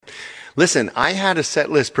Listen, I had a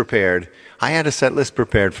set list prepared.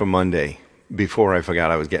 For Monday before I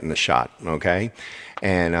forgot I was getting the shot, okay?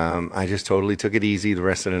 And I just totally took it easy the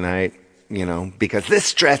rest of the night, you know, because this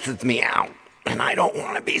stresses me out. And I don't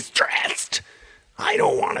want to be stressed.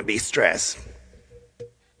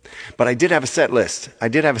 But I did have a set list.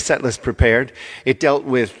 Prepared. It dealt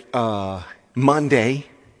with Monday.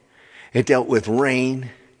 It dealt with rain.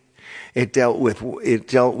 It dealt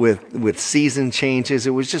with season changes.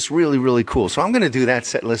 It was just really, really cool. So I'm going to do that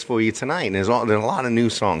set list for you tonight. And there's a lot of new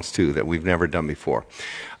songs, too, that we've never done before.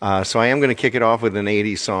 So I am going to kick it off with an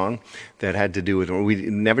 80s song that had to do with,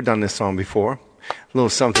 we've never done this song before. A little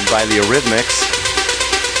something by the Eurythmics.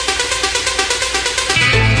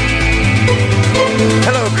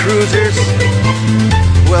 Hello, cruisers.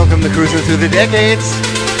 Welcome to Cruising Through the Decades.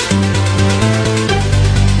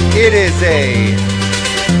 It is a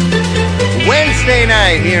Wednesday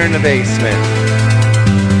night here in the basement.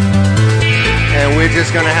 And we're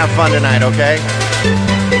just going to have fun tonight, okay?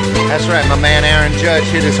 That's right, my man Aaron Judge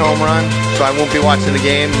hit his home run, so I won't be watching the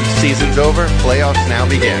game. Season's over. Playoffs now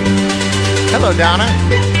begin. Hello, Donna.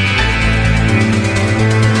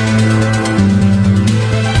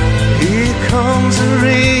 Here comes the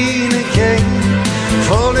rain again,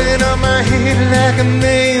 falling on my head like a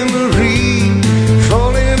memory,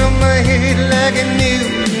 falling on my head like a new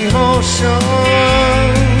emotion.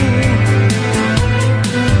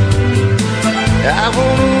 I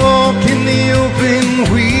wanna walk in the open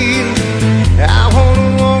wheel, I wanna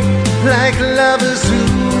walk like lovers do,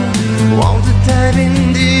 want to dive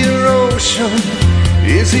into your ocean.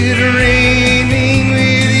 Is it raining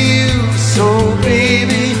with you? So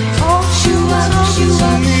baby, talk to me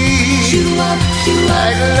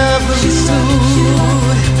like lovers do.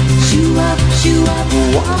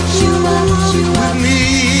 Walk with me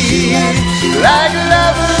like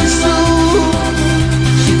lovers do.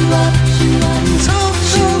 Talk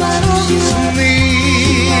to me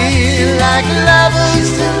like lovers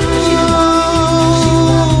do.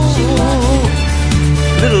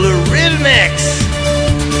 Little Eurythmics.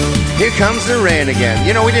 Here comes the rain again.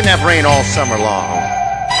 You know, we didn't have rain all summer long,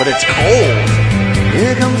 but it's cold.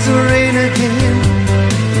 Here comes the rain again,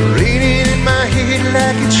 raining in my head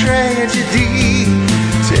like a tragedy,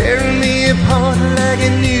 tearing me apart like a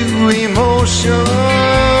new emotion.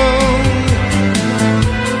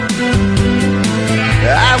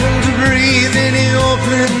 I want to breathe in the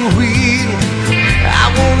open wheel, I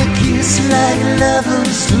want to kiss like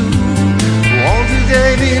lovers do, want to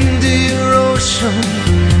dive into your ocean.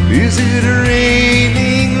 Is it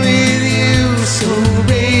raining with you? So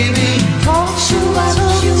baby, talk to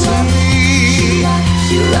me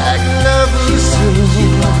like lovers do.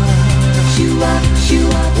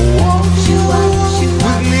 Walk with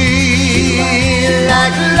me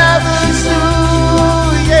like lovers do.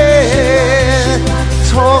 Yeah,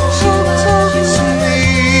 talk to me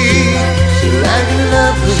like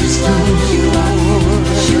lovers do.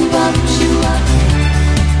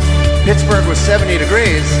 Pittsburgh was 70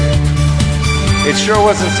 degrees. It sure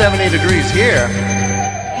wasn't 70 degrees here.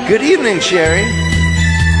 Good evening, Sherry.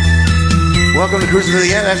 Welcome to Cruising Through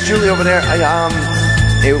the Air. That's Julie over there.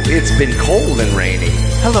 It's been cold and rainy.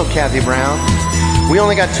 Hello, Kathy Brown. We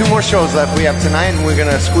only got 2 more shows left. We have tonight, and we're going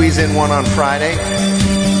to squeeze in one on Friday.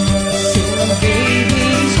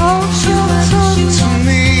 Baby, talk to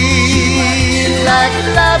me like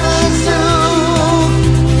lovers do.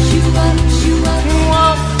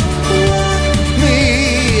 Walk with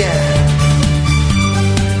me.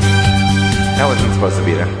 That wasn't supposed to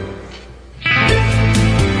be there.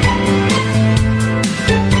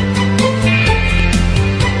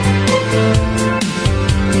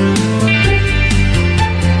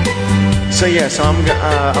 So I'm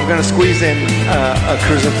going to squeeze in a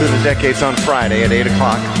Cruising Through the Decades on Friday at 8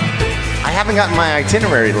 o'clock. I haven't gotten my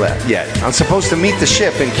itinerary yet. I'm supposed to meet the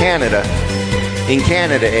ship in Canada. In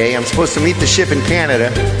Canada, I'm supposed to meet the ship in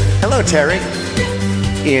Canada. Hello, Terry.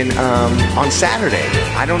 On Saturday.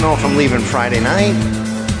 I don't know if I'm leaving Friday night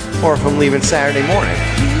or if I'm leaving Saturday morning.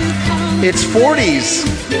 It's 40s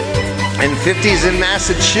and 50s in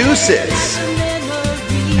Massachusetts.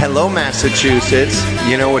 Hello, Massachusetts.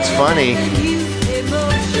 You know what's funny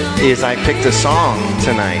is I picked a song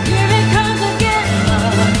tonight.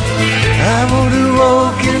 I want to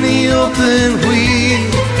walk in the open wheel,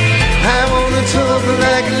 I want to talk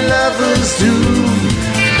like lovers do,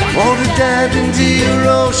 want to dive into your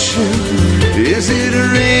ocean. Is it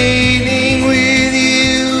raining with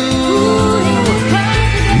you?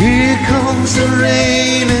 Here comes the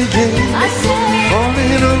rain again,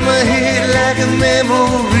 falling on my head like a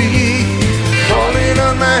memory, falling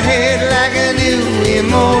on my head like a new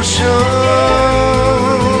emotion.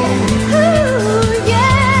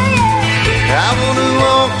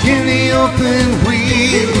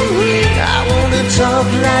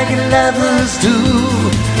 like lovers do,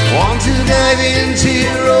 want to dive into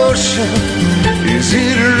your ocean. Is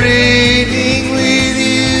it raining with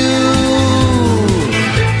you?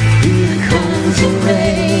 Here comes the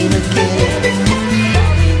rain again.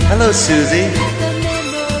 Hello, Susie.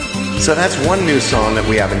 So that's one new song that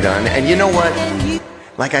we haven't done. And you know what?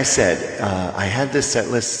 Like I said, I had this set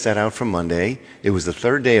list set out for Monday. It was the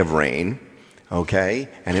third day of rain, okay?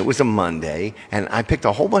 And it was a Monday. And I picked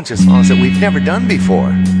a whole bunch of songs that we've never done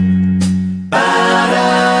before.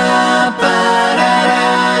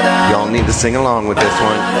 Y'all need to sing along with this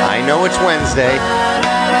one. I know it's Wednesday,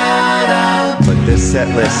 but this set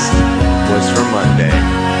list was for Monday.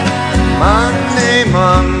 Monday,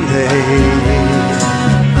 Monday,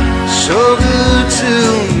 so good to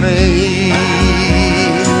me.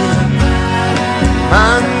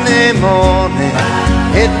 Monday morning,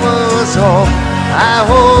 it was all I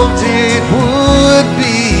hoped it would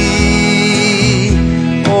be.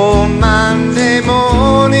 Oh, Monday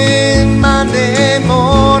morning,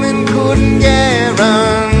 couldn't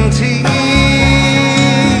guarantee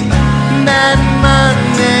that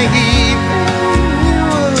Monday evening you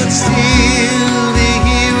would still be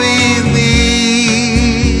here with me.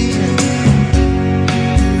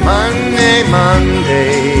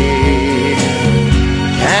 Monday,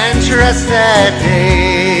 can't trust that day.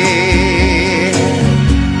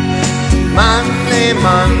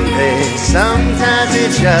 Monday, sometimes it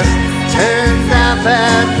just turns out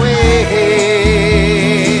that way.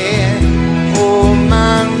 Oh,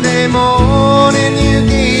 Monday morning, you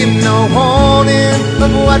gave no warning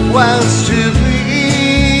of what was to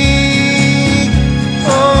be.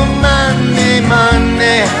 Oh,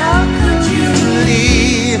 Monday, how could you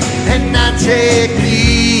leave and not take me?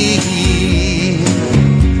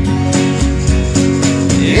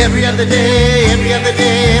 Every other day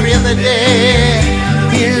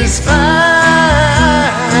is fine.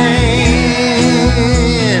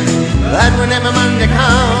 But whenever Monday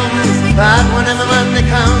comes,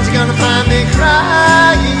 you're gonna find me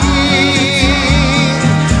crying.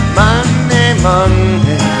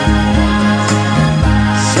 Monday,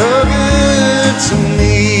 so good to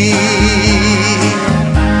me.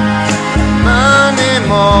 Monday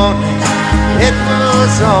morning, it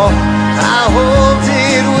was all I hoped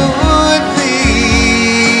it would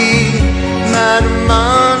be. But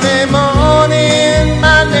Monday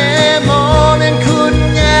morning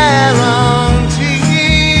couldn't guarantee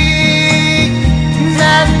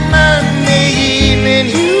that Monday evening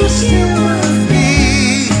you still would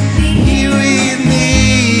be here with me.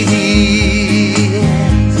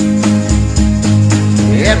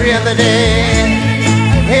 Every other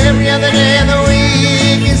day of the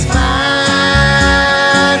week is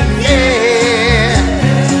fine, yeah.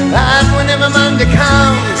 But whenever Monday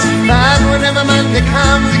comes,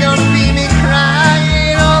 you're gonna be me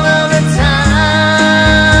crying all of the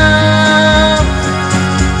time.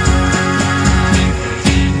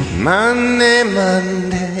 Monday,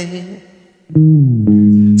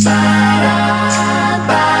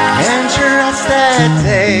 can't trust that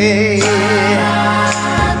day.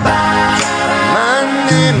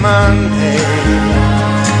 Monday,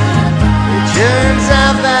 it turns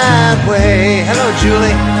out that way. Hello,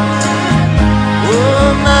 Julie.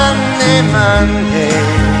 Oh, Monday,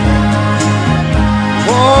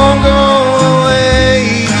 won't go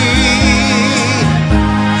away.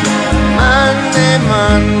 Monday,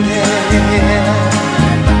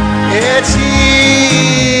 it's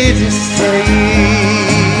here to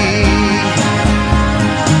stay.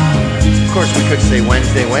 Of course, we could say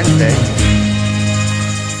Wednesday.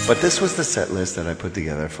 But this was the set list that I put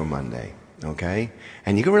together for Monday, okay?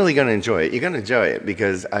 And you're really going to enjoy it. You're going to enjoy it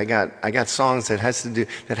because I got songs that had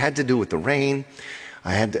to do with the rain.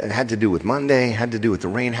 It had to do with Monday, had to do with the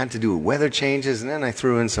rain, had to do with weather changes, and then I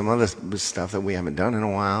threw in some other stuff that we haven't done in a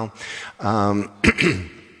while.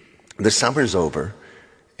 The summer's over,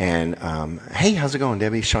 and hey, how's it going,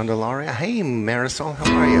 Debbie Chandelaria? Hey, Marisol,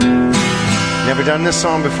 how are you? Never done this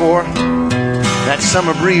song before? That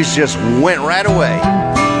summer breeze just went right away.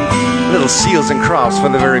 Little Seals and Crofts for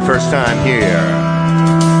the very first time here.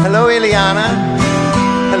 Hello, Eliana.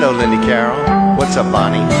 Hello, Lindy Carroll. What's up,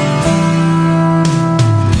 Bonnie?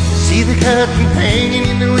 See the curtain hanging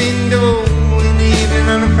in the window in the evening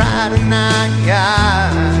on a Friday night.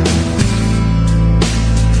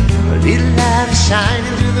 A little light is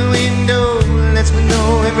shining through the window, lets me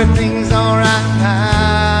know everything's alright.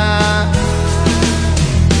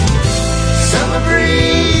 Summer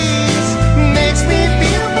breeze makes me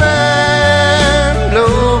feel fine,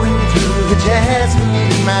 blowing through the jasmine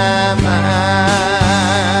in my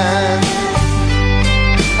mind.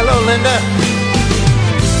 Hello, Linda.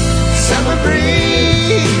 Summer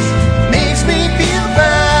breeze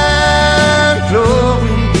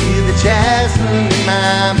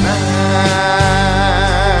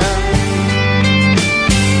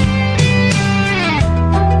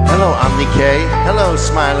Bonnie Kay. Hello,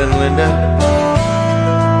 smiling Linda.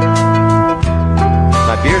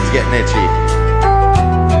 My beard's getting itchy.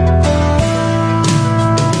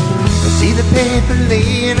 I see the paper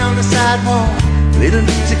laying on the sidewalk, little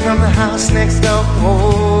music from the house next door.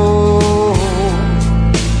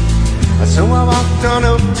 So I walked on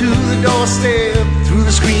up to the doorstep, through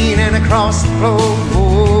the screen and across the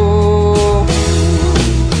floor.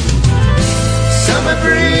 Summer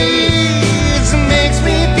breeze makes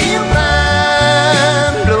me feel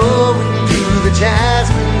fine, blowing through the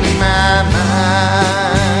jasmine in my mind.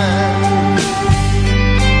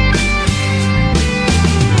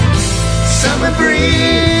 Summer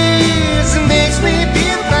breeze makes me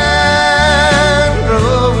feel fine,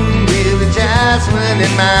 blowing with the jasmine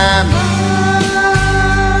in my mind.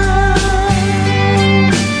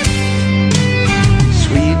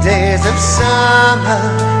 Days of summer,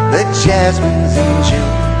 the jasmine's in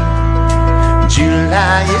June.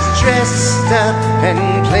 July is dressed up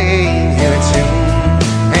and playing her tune.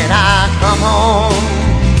 And I come home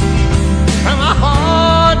from a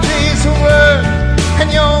hard day's work, and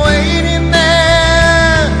you're waiting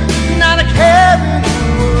there, not a care in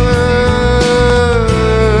the world.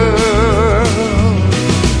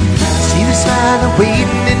 See the smile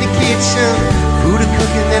waiting in the kitchen, food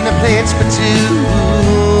cooking and the plates for two.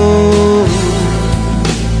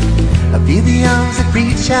 I feel the arms that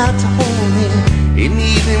reach out to hold me in the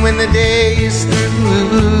evening when the day is through.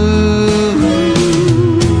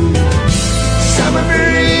 Summer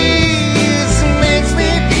breeze makes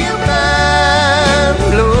me feel fine,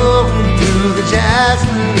 blowing through the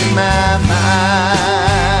jasmine in my mind.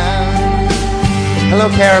 Hello,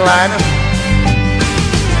 Carolina.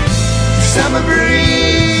 Summer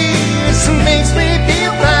breeze makes me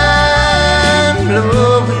feel fine,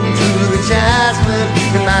 blowing through the jasmine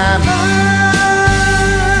in my mind.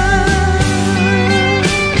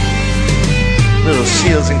 Little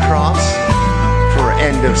Shields and Cross for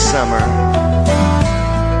end of summer,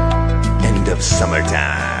 end of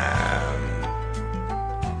summertime.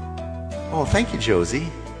 Oh, thank you, Josie.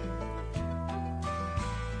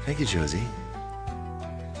 Thank you, Josie.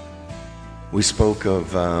 We spoke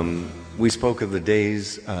of the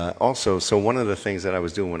days also. So one of the things that I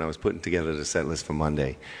was doing when I was putting together the set list for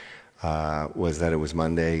Monday was that it was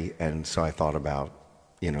Monday, and so I thought about,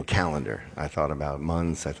 calendar. I thought about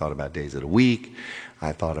months. I thought about days of the week.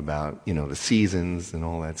 I thought about, the seasons and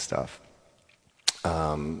all that stuff.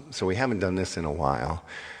 So we haven't done this in a while.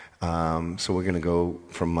 So we're going to go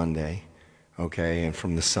from Monday, okay, and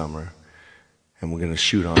from the summer, and we're going to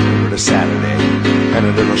shoot on over to Saturday and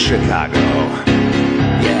a little Chicago.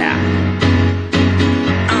 Yeah.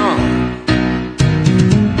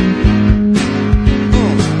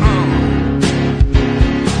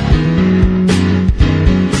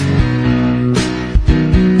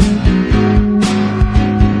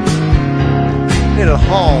 Little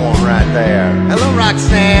home right there. Hello,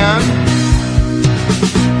 Roxanne.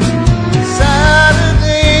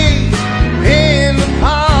 Saturday in the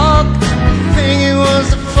park, think it was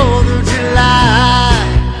the 4th of July.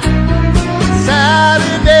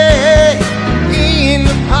 Saturday in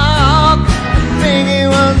the park, think it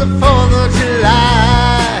was the 4th of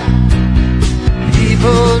July.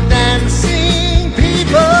 People dancing,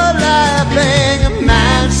 people laughing, a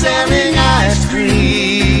man selling ice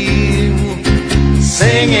cream,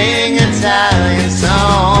 singing Italian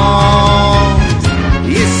songs.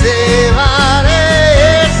 You say, Vale,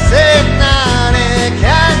 say, Nani,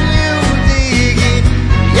 can you dig it?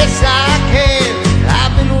 Yes, I can.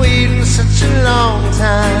 I've been waiting such a long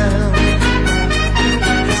time.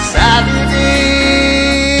 Saturday.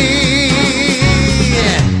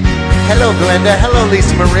 Hello, Glenda. Hello,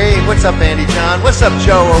 Lisa Marie. What's up, Andy John? What's up,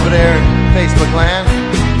 Joe, over there in Facebook land?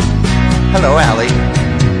 Hello, Allie.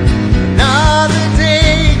 Another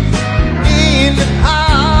day in the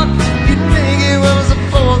park, you'd think it was the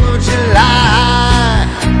 4th of July.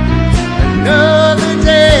 Another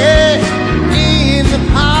day in the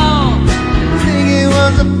park, you'd think it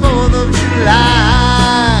was the 4th of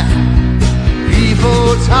July.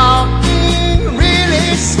 People talking,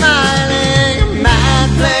 really smiling, a man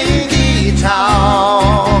playing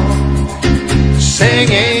guitar,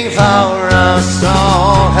 singing for a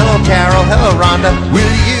song. Hello, Carol. Hello, Rhonda.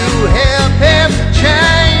 Will you help him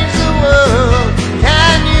change the world?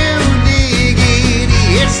 Can you dig it?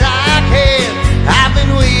 Yes, I can. I've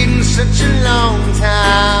been waiting such a long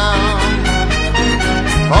time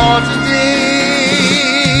for today.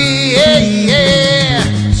 Yeah, yeah.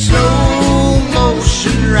 Slow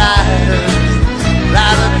motion riders, fly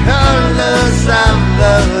the colors of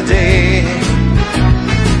the day.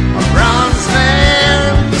 A bronze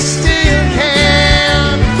man still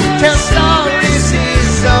can tell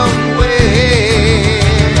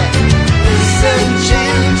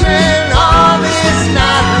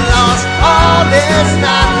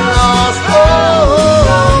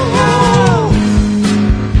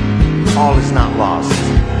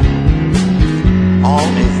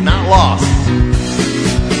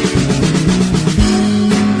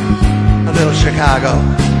Chicago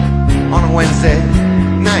on a Wednesday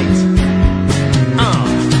night.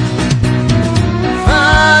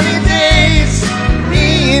 Funny days,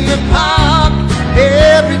 me in the park.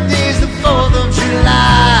 Every day's the 4th of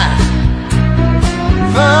July.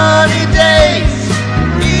 Funny days,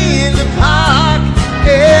 me in the park.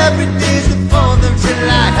 Every day's the 4th of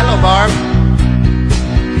July. Hello, Barb.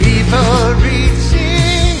 People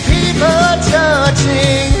reaching, people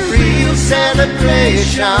touching, real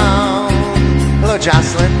celebration. Hello,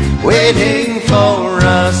 Jocelyn. Waiting for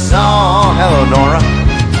us all. Hello, Nora.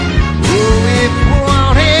 If you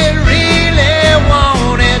want it, really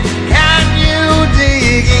want it, can you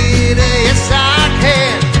dig it? Yes, I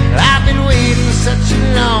can. I've been waiting such a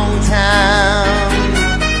long time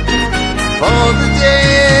for the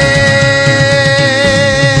day.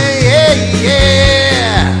 Yeah,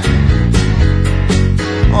 yeah.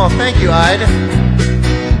 Oh, thank you, Ida.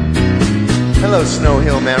 Hello, Snow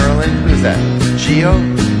Hill, Maryland. Who's that? Gio?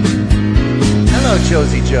 Hello,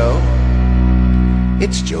 Josie Joe.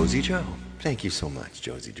 It's Josie Joe. Thank you so much,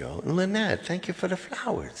 Josie Joe. And Lynette, thank you for the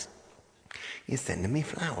flowers. You're sending me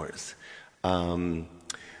flowers. I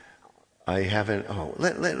haven't,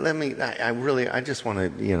 let me, I just want to,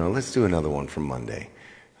 let's do another one from Monday.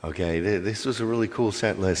 Okay, this was a really cool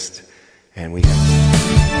set list. And we have...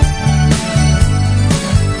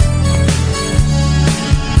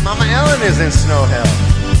 Mama Ellen is in Snow Hill.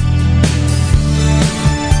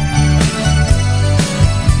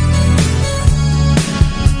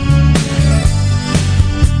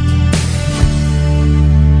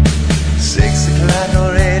 6 o'clock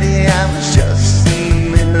already, I was just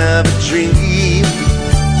in the middle of a dream.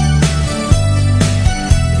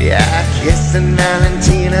 Yeah, I kissed St.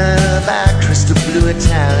 Valentina by crystal blue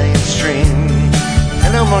Italian stream.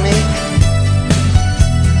 Hello, Monique.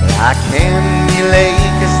 I can't be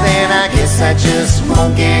late, 'cause then I guess I just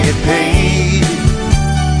won't get paid.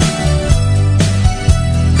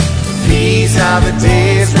 These are the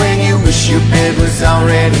days when you wish your bed was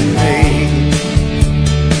already made.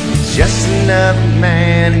 Just another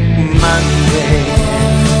manic Monday.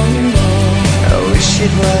 I wish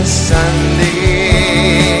it was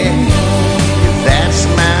Sunday, 'cause that's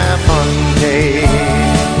my fun day.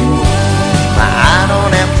 I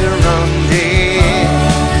don't have to run day.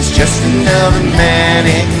 It's just another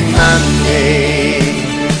manic Monday.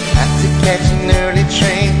 Have to catch an early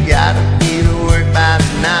train, gotta be to work by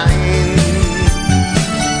 9.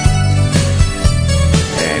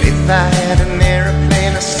 And if I had an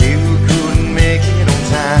airplane, I still couldn't make it on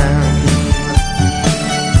time.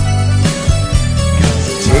 'Cause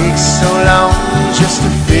it takes so long just to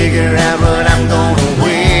figure out what I'm gonna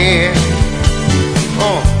wear.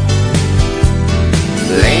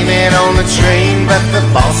 Blame it on the train, but the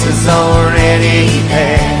boss is already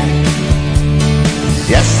there.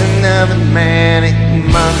 Just another manic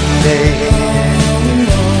Monday.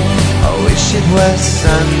 I wish it was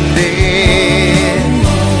Sunday.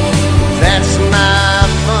 That's my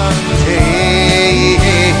fun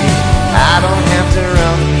day. I don't have to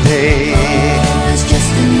run day. It's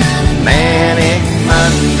just another manic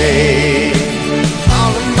Monday.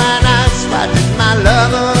 All of my nights, why did my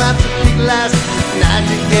lover have to pick last night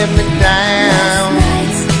to get me down?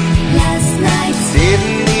 Last night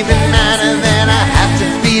didn't even matter that I have to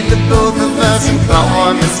feed the both of us and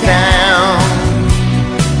calm us down.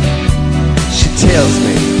 She tells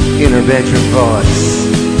me in her bedroom voice,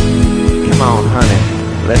 come on, honey,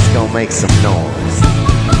 let's go make some noise.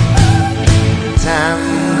 Time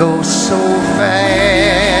goes so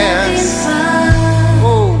fast.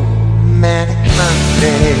 Oh, manic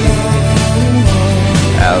Monday.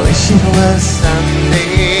 I wish it was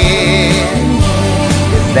Sunday,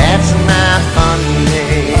 'cause that's my fun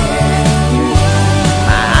day. I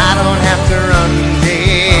don't have to run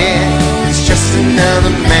day. It's just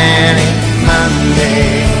another manic Monday.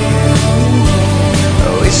 I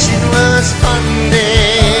wish it was fun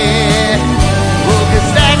day. Oh, 'cause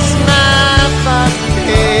that's my fun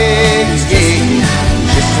day.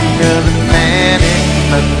 Just another manic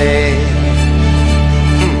Monday.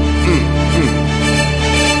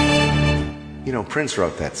 Prince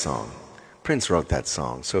wrote that song. Prince wrote that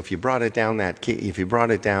song. So if you brought it down that key, if you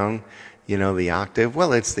brought it down, the octave,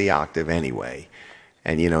 well, it's the octave anyway.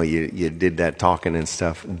 And you did that talking and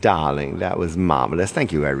stuff. Darling, that was marvelous.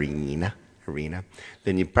 Thank you, Irina.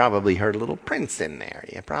 Then you probably heard a little Prince in there.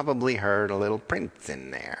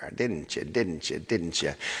 Didn't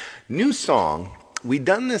you? New song. We've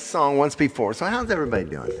done this song once before. So how's everybody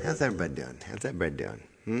doing? How's everybody doing?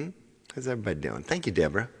 Thank you,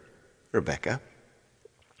 Deborah. Rebecca.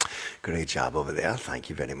 Great job over there. Thank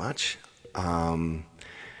you very much.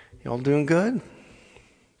 Y'all doing good?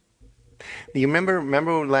 You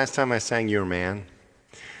remember last time I sang Your Man?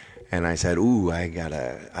 And I said, ooh, I got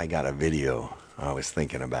a video I was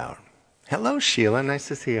thinking about. Hello, Sheila. Nice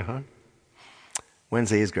to see you, hon.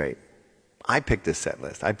 Wednesday is great. I picked this set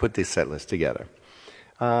list. I put this set list together.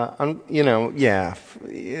 I'm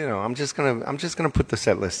just gonna put the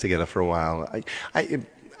set list together for a while.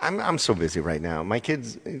 I'm so busy right now. My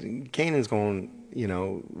kids, Kanan's going,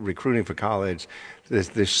 recruiting for college.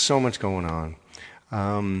 There's so much going on.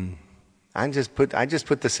 I just put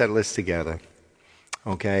the set list together,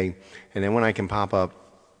 okay? And then when I can pop up,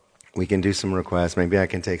 we can do some requests. Maybe I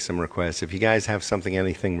can take some requests. If you guys have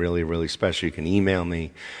anything really, really special, you can email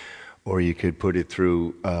me, or you could put it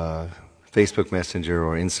through Facebook Messenger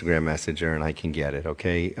or Instagram Messenger, and I can get it,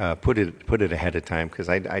 okay? Put it ahead of time, because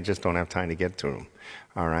I just don't have time to get to them,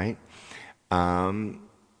 all right?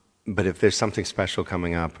 But if there's something special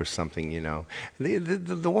coming up or something,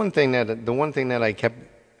 the one thing that I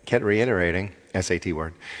kept reiterating, SAT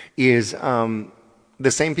word, is the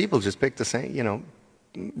same people just pick the same,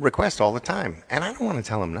 request all the time. And I don't want to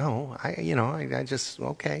tell them no. I just,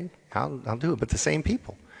 okay, I'll do it. But the same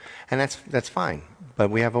people. And that's fine. But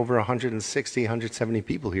we have over 160, 170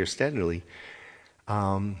 people here steadily.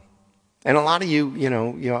 And a lot of you,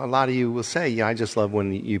 a lot of you will say, yeah, I just love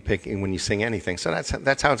when you pick and when you sing anything. So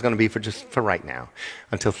that's how it's going to be for right now,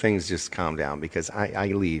 until things just calm down, because I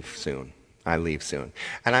leave soon.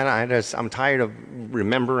 And I'm tired of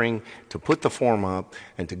remembering to put the form up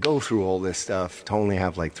and to go through all this stuff to only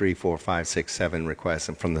have like 3, 4, 5, 6, 7 requests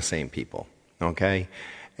and from the same people. Okay?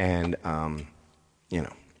 And,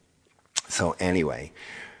 So anyway,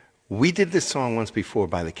 we did this song once before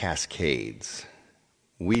by the Cascades.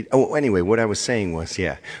 Anyway, what I was saying was,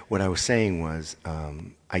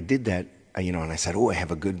 I did that, and I said, I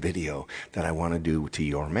have a good video that I want to do to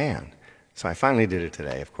Your Man. So I finally did it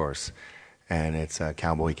today, of course. And it's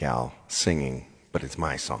Cowboy Cal singing, but it's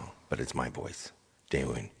my song, but it's my voice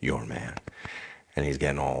doing Your Man. And he's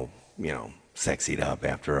getting all, sexied up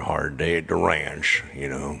after a hard day at the ranch,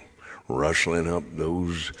 rustling up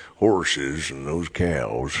those horses and those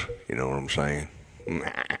cows, you know what I'm saying?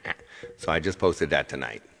 So I just posted that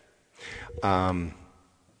tonight.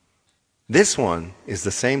 This one is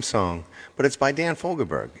the same song, but it's by Dan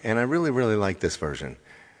Fogelberg. And I really, really like this version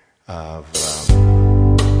of...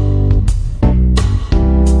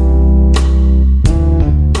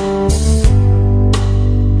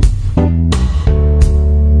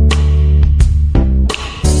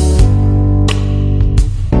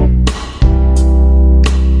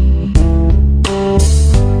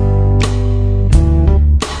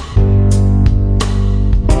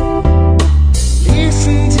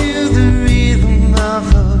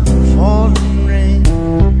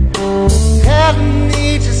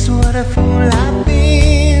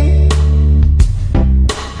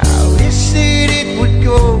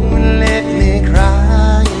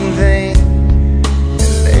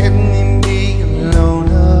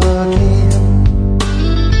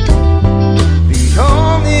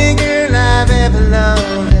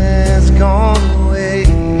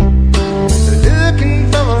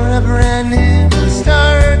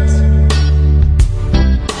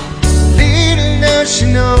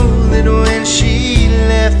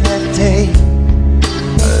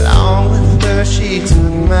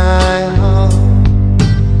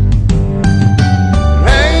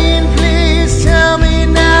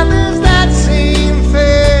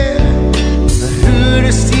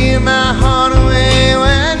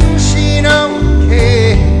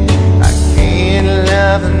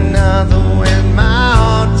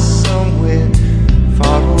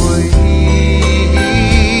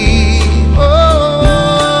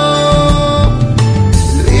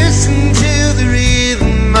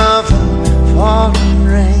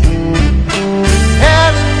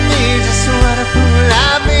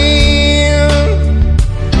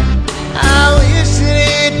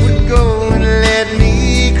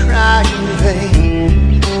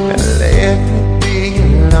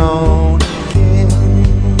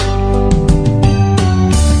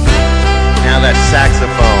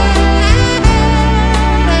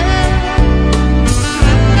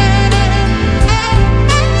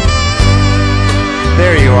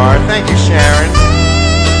 Thank you, Sharon.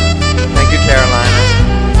 Thank you, Carolina.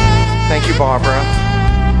 Thank you, Barbara.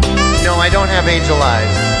 No, I don't have angel eyes.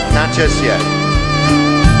 Not just yet.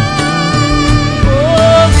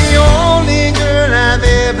 Oh, the only girl I've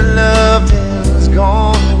ever loved has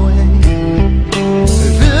gone away.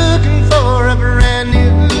 Looking for a brand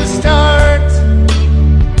new start.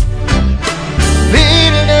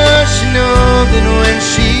 Little does she know that when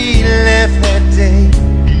she left that day,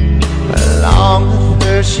 along with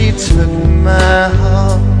her she took my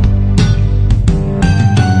heart.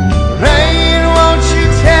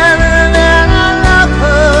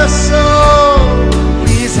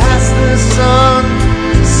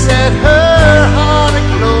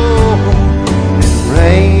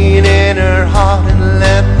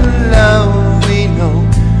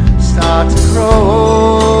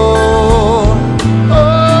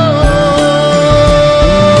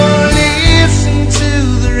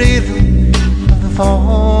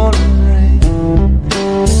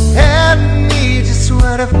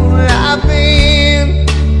 I've been.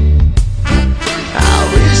 I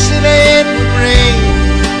wish that it would rain.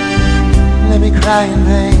 Let me cry in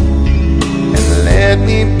vain and let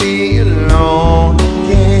me be alone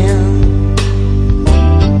again.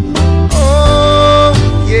 Oh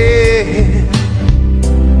yeah.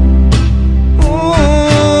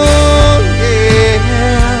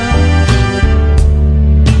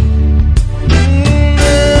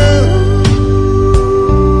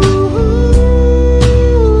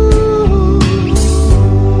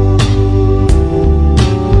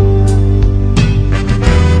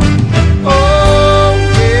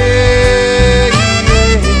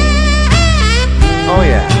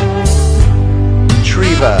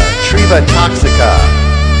 Triva Toxica.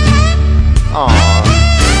 Aw.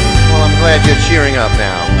 Well, I'm glad you're cheering up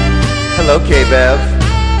now. Hello, K-Bev.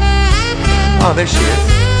 Oh, there she is.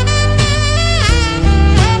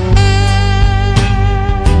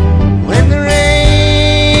 When the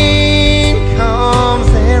rain comes,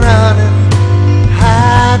 they run and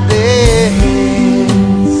hide their heads.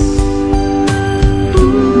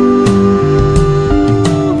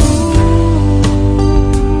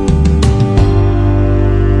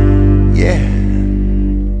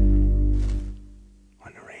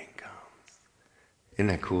 Isn't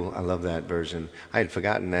that cool? I love that version. I had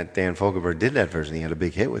forgotten that Dan Fogelberg did that version. He had a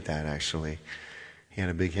big hit with that, actually. He had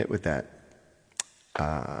a big hit with that.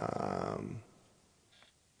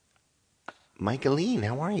 Michaeline,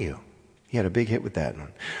 how are you? He had a big hit with that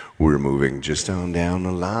one. We're moving just on down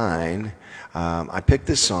the line. I picked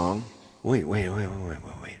this song. Wait. Oh,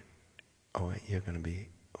 wait, you're going to be...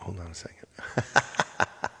 Hold on a second.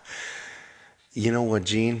 You know what,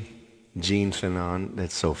 Gene? Gene Fanon,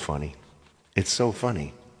 that's so funny. It's so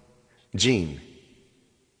funny. Gene.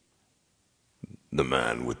 The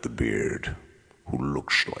man with the beard who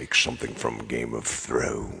looks like something from Game of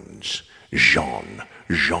Thrones. Jean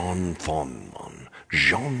Thoman.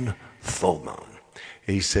 Jean Thoman.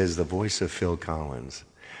 He says the voice of Phil Collins.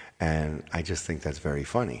 And I just think that's very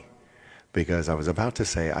funny. Because I was about to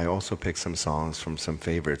say I also picked some songs from some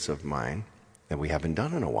favorites of mine that we haven't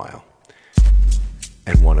done in a while.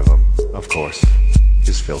 And one of them, of course,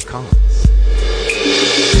 is Phil Collins.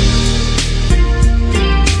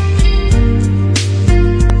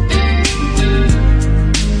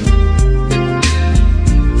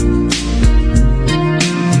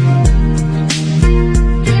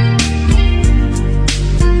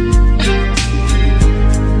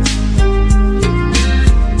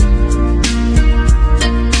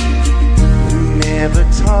 Never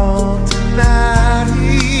talked about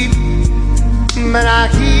it, but I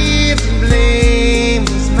hear the blame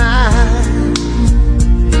is mine.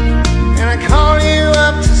 And I call you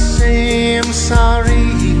up to say I'm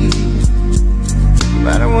sorry,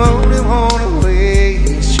 but I wouldn't want to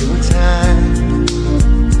waste your time.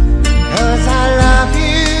 'Cause I love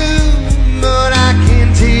you, but I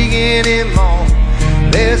can't take it anymore.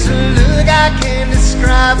 There's a look I can't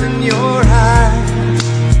describe in your eyes.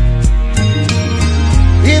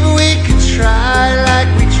 If we could try like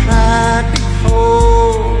we tried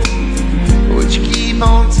before, would you keep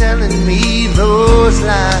on telling me those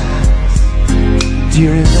lies? Do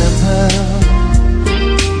you remember?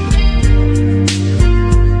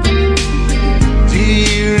 Do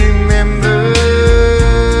you remember?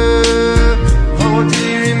 Oh, do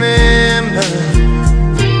you remember?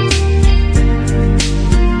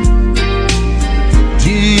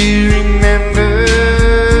 Do you remember?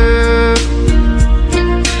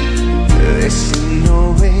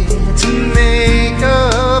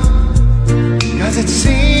 It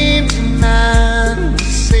seemed a man to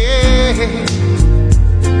say,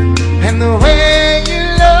 and the way you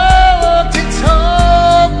looked, it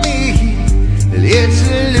told me that it's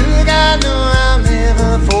a look I know I'll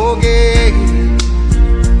never forget.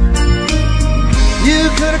 You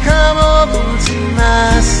could have come over to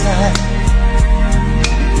my side.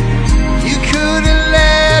 You could have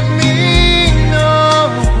let me know.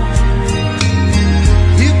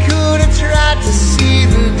 You could have tried to see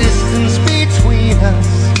the distance between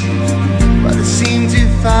us, but it seemed too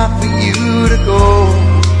far for you to go.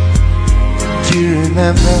 Do you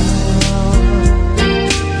remember?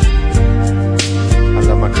 I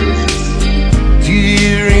love my cruises. Do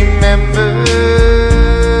you remember?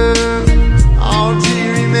 Oh, do you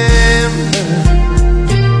remember?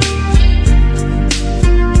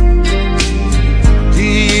 Do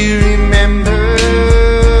you remember?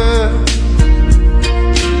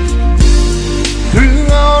 Through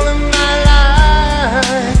all of my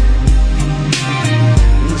life,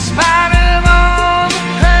 in spite of all the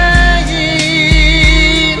pain,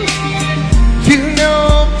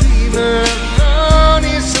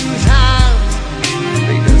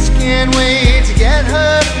 can't wait to get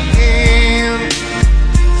her again.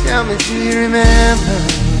 Tell me, do you remember?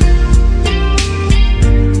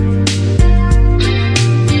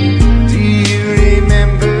 Do you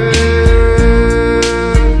remember?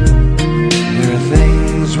 There are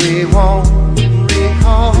things we won't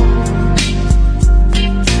recall,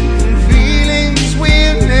 and feelings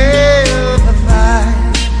we'll never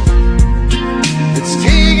find. It's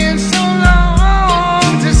taken so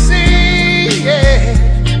long to see, yeah,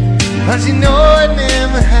 but you know it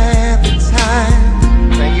never had the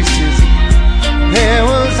time. Thank you, Susie. There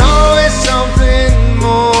was always something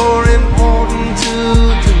more important to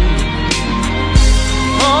do,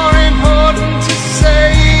 more important to say.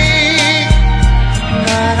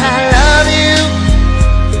 But I love you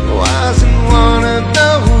wasn't one of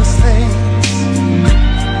those things,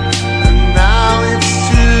 and now it's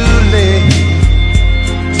too late.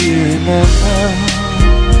 Do you remember?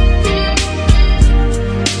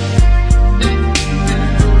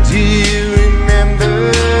 Do you remember?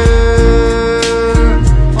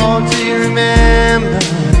 Oh, do you remember?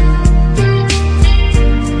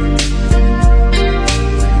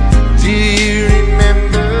 Do you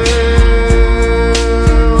remember?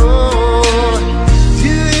 Oh, do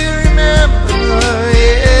you remember?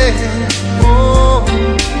 Yeah. Oh,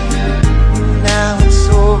 now it's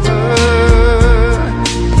over.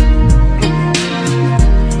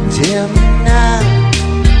 Tell me now,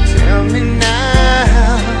 tell me now.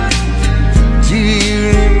 Do you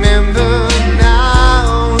remember?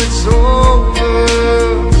 Now it's over.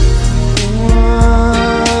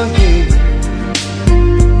 Oh, yeah.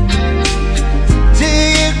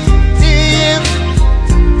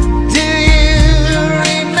 Do you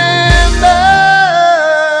remember?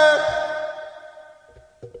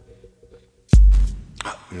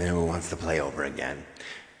 Now who wants to play over again?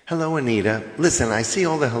 Hello, Anita. Listen, I see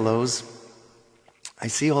all the hellos. I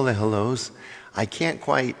see all the hellos. I can't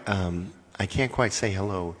quite say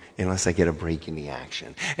hello unless I get a break in the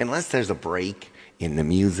action. Unless there's a break in the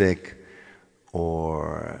music,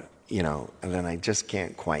 or and then I just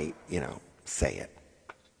can't quite say it.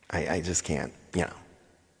 I just can't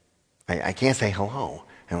I can't say hello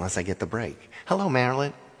unless I get the break. Hello,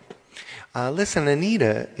 Marilyn. Listen,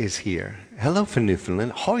 Anita is here. Hello from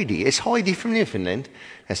Newfoundland. Heidi. It's Heidi from Newfoundland.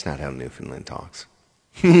 That's not how Newfoundland talks.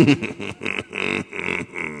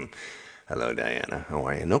 Hello, Diana. How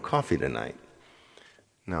are you? No coffee tonight.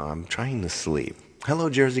 No, I'm trying to sleep. Hello,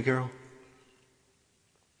 Jersey girl.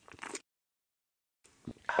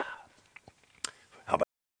 How about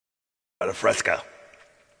a fresco?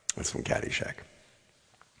 That's from Caddyshack.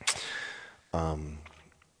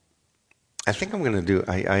 I think I'm gonna do.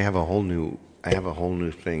 I have a whole new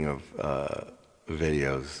thing of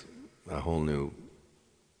videos. A whole new,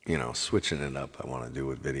 switching it up. I want to do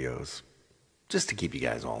with videos, just to keep you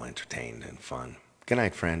guys all entertained and fun. Good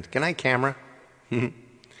night, friend. Good night, camera.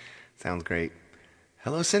 Sounds great.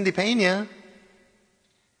 Hello, Cindy Pena.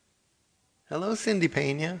 Hello, Cindy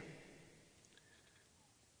Pena.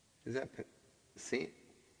 Is that see?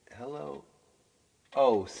 Hello.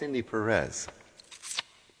 Oh, Cindy Perez.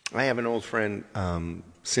 I have an old friend,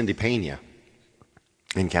 Cindy Pena,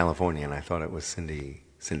 in California, and I thought it was Cindy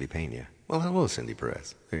Pena. Well, hello, Cindy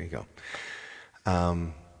Perez. There you go.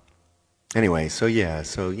 Anyway, so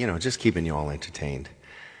just keeping you all entertained,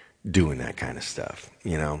 doing that kind of stuff,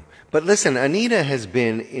 But listen, Anita had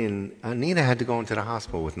to go into the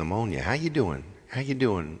hospital with pneumonia. How you doing? How you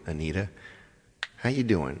doing, Anita? How you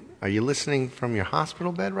doing? Are you listening from your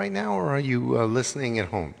hospital bed right now, or are you listening at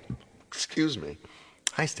home? Excuse me.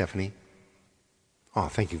 Hi, Stephanie. Oh,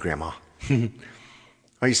 thank you, Grandma.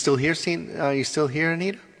 Are you still here, Are you still here,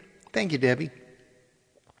 Anita? Thank you, Debbie.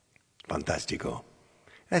 Fantastico.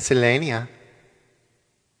 That's Elenia.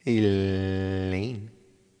 Elaine.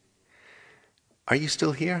 Are you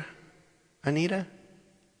still here, Anita?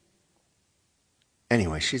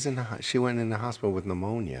 Anyway, she went in the hospital with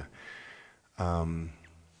pneumonia.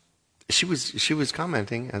 She was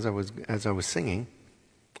commenting as I was singing.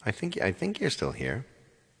 I think you're still here.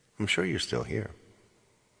 I'm sure you're still here.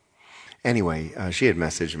 Anyway, she had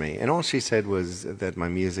messaged me, and all she said was that my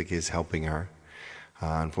music is helping her.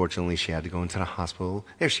 Unfortunately, she had to go into the hospital.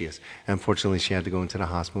 There she is. Unfortunately, she had to go into the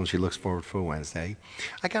hospital, and she looks forward for Wednesday.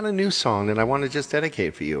 I got a new song that I want to just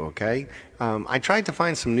dedicate for you, okay? I tried to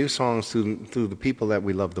find some new songs through the people that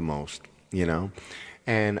we love the most,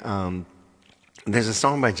 And there's a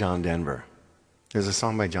song by John Denver. There's a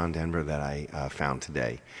song by John Denver that I found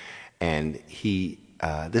today. And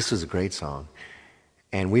this was a great song.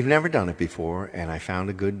 And we've never done it before, and I found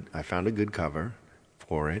a good cover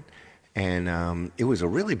for it. And it was a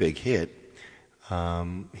really big hit.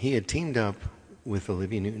 He had teamed up with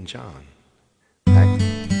Olivia Newton-John back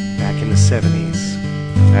in the 70s,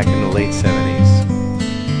 back in the late 70s.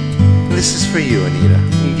 This is for you, Anita.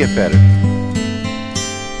 You get better.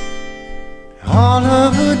 All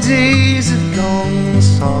of her days have gone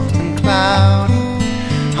soft and cloudy.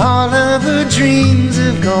 All of her dreams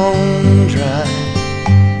have gone dry.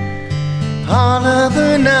 All of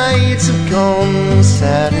her nights have gone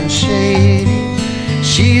sad and shady.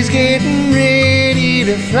 She's getting ready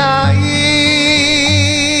to fly,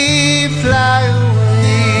 fly away,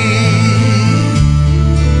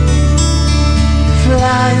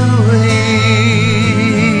 fly away.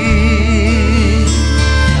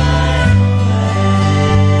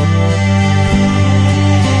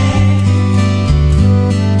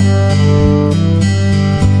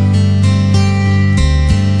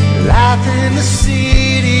 Life in the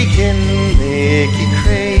city can make you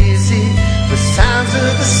crazy, the sounds of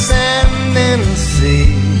the sand and the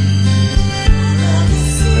sea.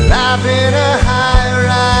 Life in a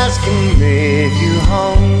high-rise can make you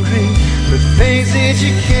hungry for things that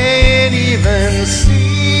you can't even see.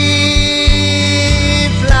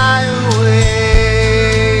 Fly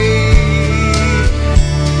away,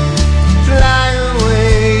 fly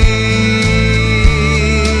away,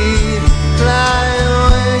 fly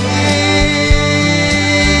away.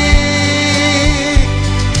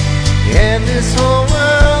 In this whole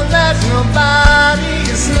world there's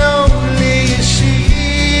nobody as lonely as she.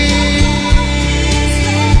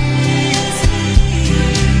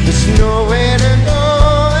 There's nowhere to go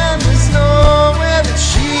and there's nowhere that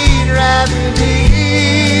she'd rather be.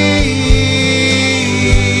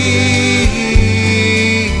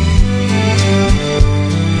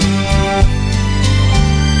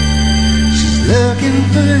 She's looking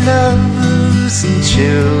for lovers and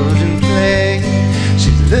children playing.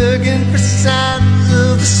 She's looking for signs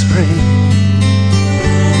of the spring.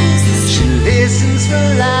 She listens for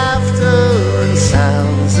laughter and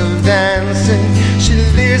sounds of dancing. She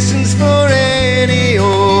listens for any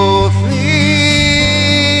old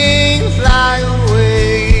thing. Fly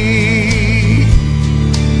away,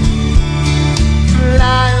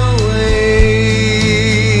 fly away,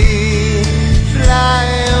 fly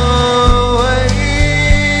away.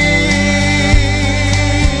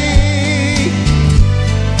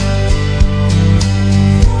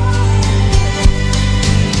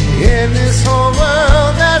 In this whole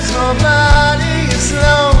world there's nobody as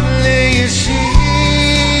lonely as she.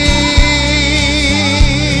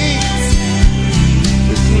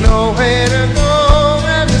 There's nowhere to go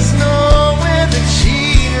and there's nowhere that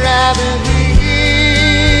she'd rather be.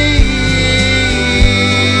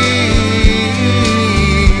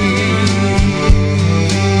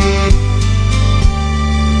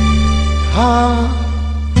 Oh,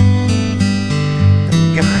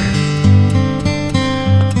 God.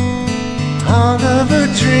 All of her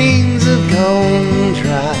dreams have gone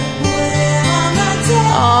dry.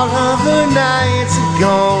 All of her nights have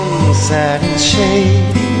gone sad and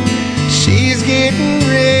shady. She's getting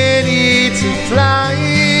ready to fly,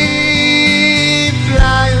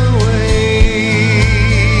 fly away,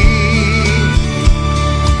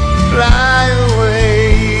 fly away,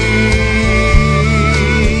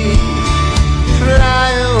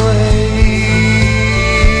 fly away,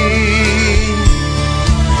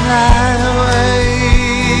 fly away.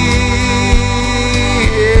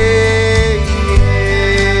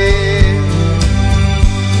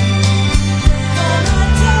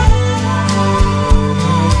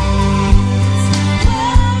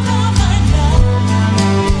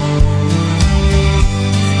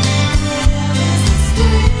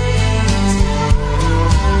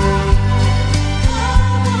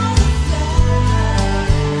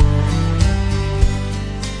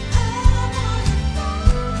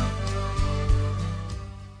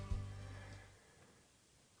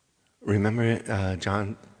 Remember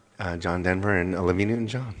John Denver and Olivia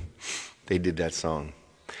Newton-John? They did that song.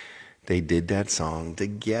 They did that song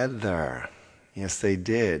together. Yes, they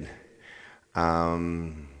did.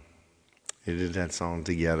 They did that song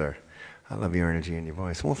together. I love your energy and your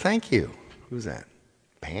voice. Well, thank you. Who's that?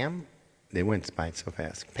 Pam? They went by so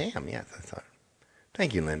fast. Pam, yes, I thought.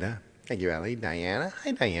 Thank you, Linda. Thank you, Ellie. Diana.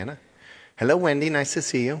 Hi, Diana. Hello, Wendy. Nice to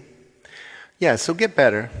see you. Yeah, so get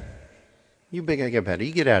better. You gotta get better.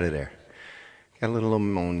 You get out of there. Got a little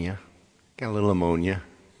ammonia.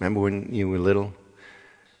 Remember when you were little?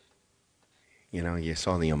 You know, you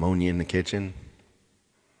saw the ammonia in the kitchen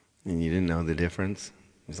and you didn't know the difference.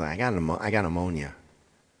 It was like, I got pneumonia.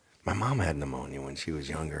 My mom had pneumonia when she was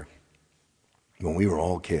younger. When we were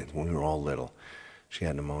all kids, when we were all little, she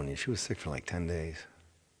had pneumonia. She was sick for like 10 days.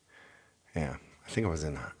 Yeah, I think I was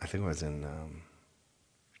in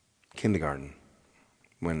kindergarten.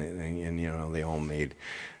 and you know, they all made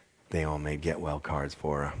get well cards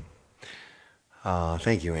for her.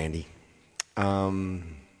 Thank you, Andy.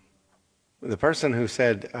 The person who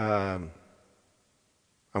said, I'm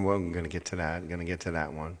going to get to that. Going to get to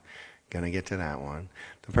that one.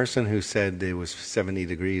 The person who said it was 70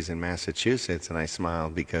 degrees in Massachusetts, and I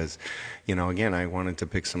smiled because, you know, again, I wanted to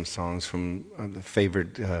pick some songs from the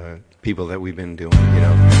favorite people that we've been doing. You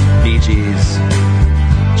know, Bee Gees,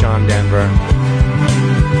 John Denver,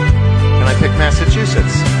 and I picked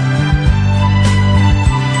Massachusetts.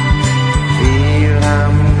 Feel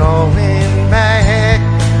I'm going back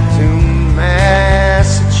to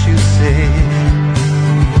Massachusetts.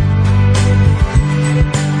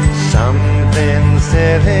 Something's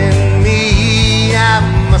telling me I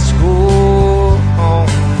must go home.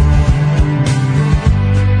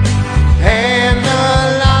 And the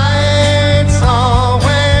lights all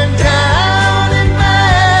went down in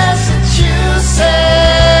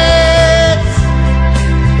Massachusetts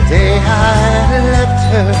the day I left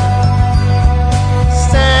her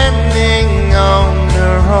standing on the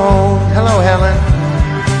road. Hello, Helen.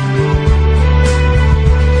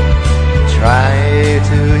 Try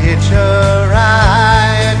to hitch a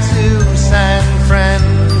ride to San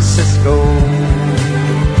Francisco.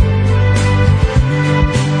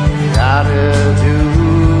 Gotta do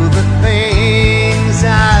the things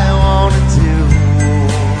I want to do.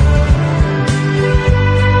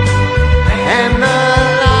 And the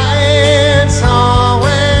lights all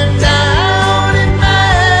went down in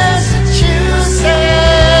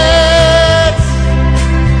Massachusetts.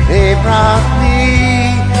 They brought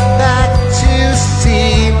me back to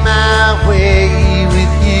see my way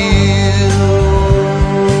with you.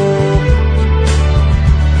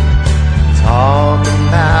 Talking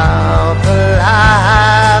about the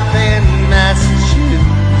life in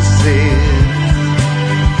Massachusetts.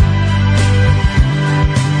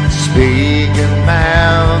 Speaking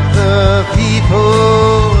about the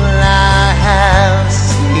people I have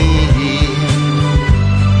seen.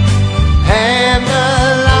 And the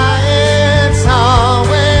lights all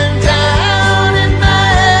went down in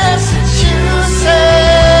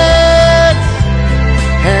Massachusetts.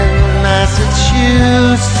 And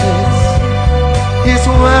Massachusetts is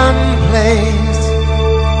one place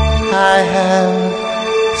I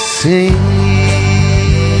have seen.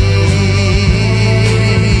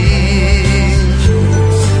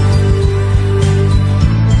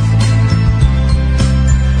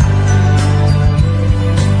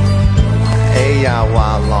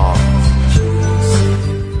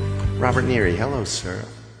 Robert Neary, hello, sir.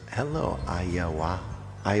 Hello,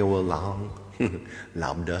 Iowa Long.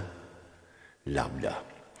 Labda.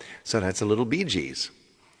 So that's a little Bee Gees.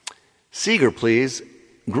 Seeger, please.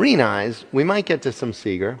 Green Eyes. We might get to some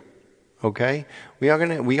Seeger. Okay? We are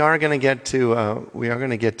gonna get to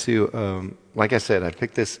like I said, I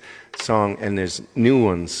picked this song and there's new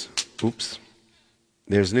ones. Oops.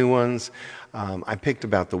 There's new ones. I picked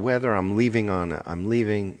about the weather. I'm leaving.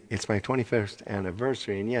 It's my 21st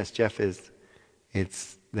anniversary. And yes, Jeff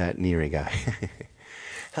it's that Neary guy.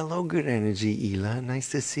 Hello, good energy, Ela. Nice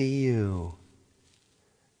to see you.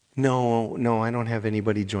 No, I don't have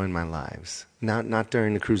anybody join my lives. Not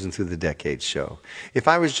during the Cruising Through the Decades show. If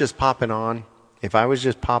I was just popping on,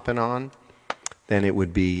 then it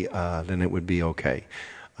would be okay.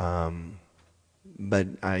 But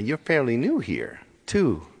you're fairly new here,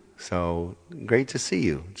 too. So great to see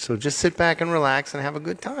you. So just sit back and relax and have a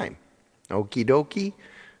good time. Okie dokie.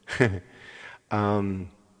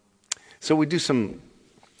 So we do some,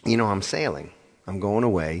 I'm sailing. I'm going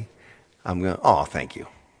away. Oh, thank you.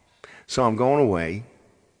 So I'm going away.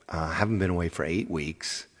 I haven't been away for 8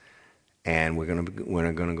 weeks. And we're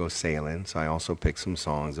gonna go sailing. So I also picked some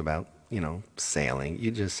songs about, sailing.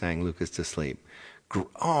 You just sang Lucas to sleep.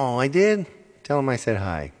 Oh, I did? Tell him I said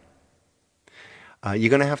hi.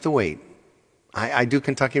 You're going to have to wait. I do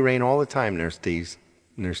Kentucky Rain all the time, Nurse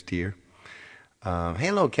Dear.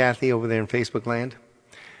 Hello, Kathy, over there in Facebook land.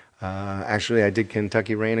 Actually, I did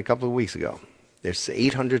Kentucky Rain a couple of weeks ago. There's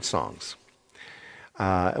 800 songs.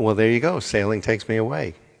 Well, there you go. Sailing takes me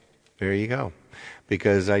away. There you go.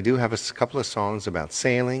 Because I do have a couple of songs about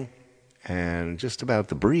sailing and just about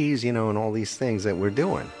the breeze, and all these things that we're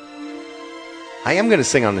doing. I am going to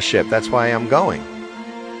sing on the ship. That's why I'm going.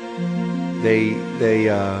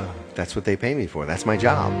 That's what they pay me for. That's my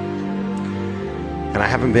job. And I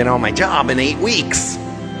haven't been on my job in 8 weeks.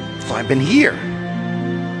 So I've been here.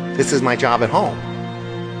 This is my job at home.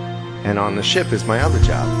 And on the ship is my other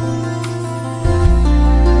job.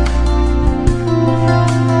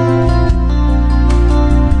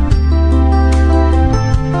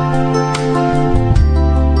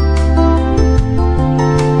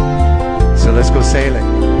 let's go sailing.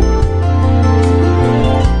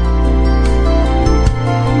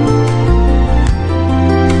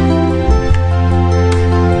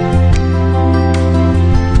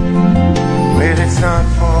 Not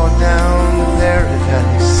fall down to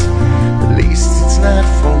paradise, at least it's not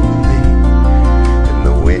for me. And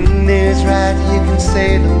the wind is right, you can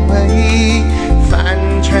sail away,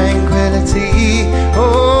 find tranquility.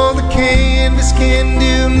 Oh, the canvas can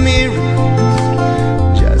do miracles,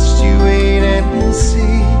 just you wait and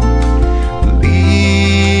see.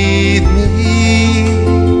 Believe me,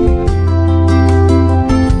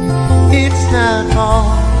 it's not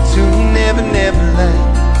hard to never, never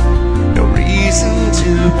let. Reason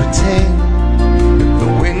to pretend. If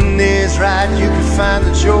the wind is right, you can find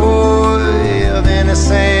the joy of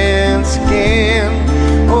innocence again.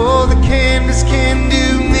 Oh, the canvas can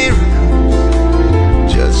do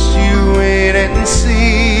miracles, just you wait and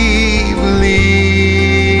see.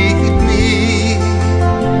 Believe me.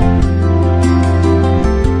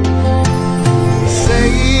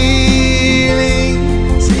 Sailing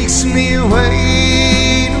takes me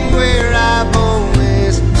away to where I've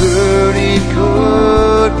always heard it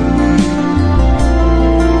could be.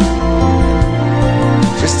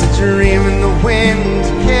 Just a dream in the wind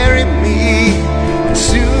to carry me, and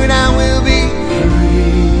soon I will be free.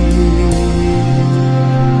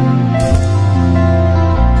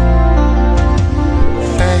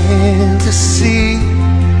 Fantasy,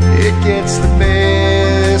 it gets the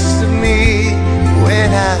best of me when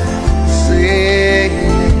I sing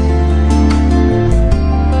it.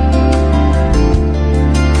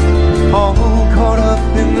 All caught up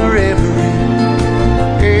in the reverie,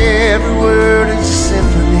 every word is a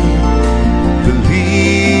symphony.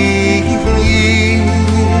 Believe me,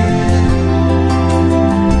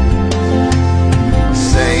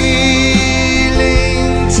 sailing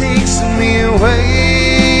takes me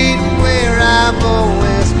away to where I've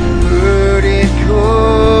always heard it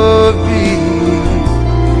could be.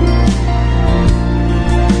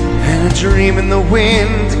 And a dream in the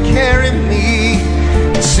wind to carry me,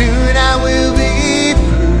 soon I will be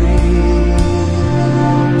free.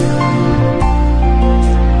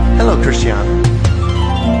 Hello, Christian.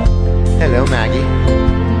 Hello, Maggie.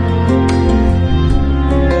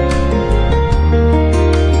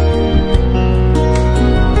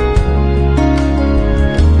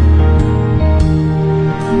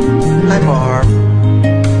 Hi, Barb.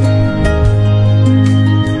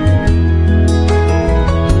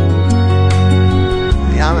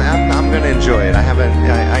 I'm going to enjoy it. I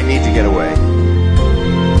need to get away.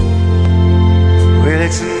 Well,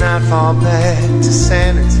 it's not far back to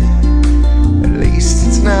sanity, at least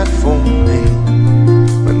it's not for me.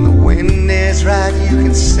 When the wind is right, you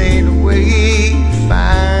can sail away,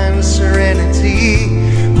 find serenity.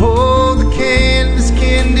 Oh, the canvas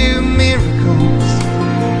can do miracles,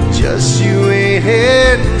 just you wait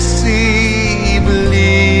and see.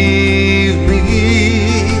 Believe me.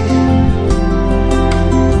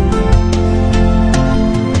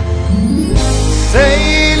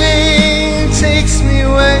 Sailing takes me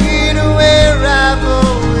away to where I've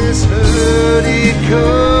always heard it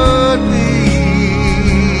could be.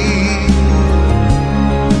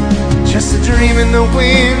 Just a dream in the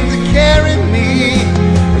wind to carry me,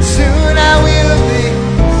 and soon I will be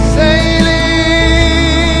sailing.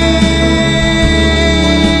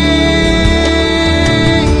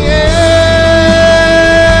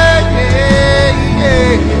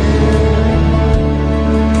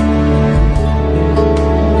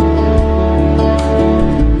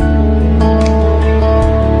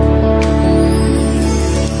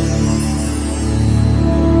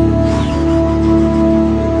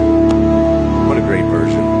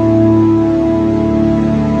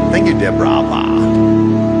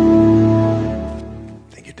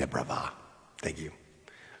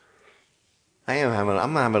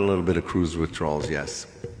 I'm having a little bit of cruise withdrawals, yes.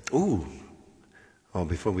 Ooh. Oh,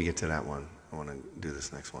 before we get to that one, I want to do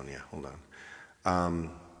this next one. Yeah, hold on.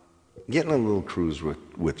 Getting a little cruise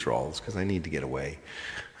withdrawals because I need to get away.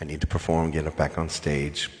 I need to perform, get back on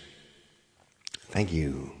stage. Thank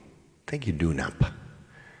you. Thank you, Dunap.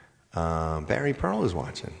 Barry Pearl is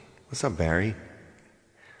watching. What's up, Barry?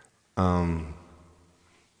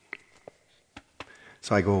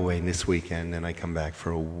 So I go away this weekend, and I come back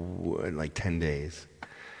for like 10 days,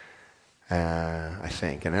 I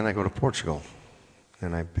think. And then I go to Portugal.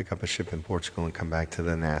 Then I pick up a ship in Portugal and come back to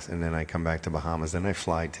and then I come back to Bahamas. Then I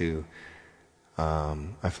fly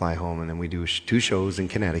home, and then we do 2 shows in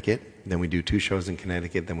Connecticut. Then we do 2 shows in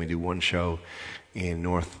Connecticut. Then we do 1 show in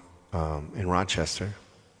in Rochester,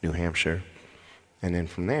 New Hampshire. And then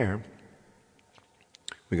from there,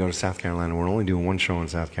 we go to South Carolina. We're only doing 1 show in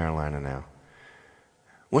South Carolina now.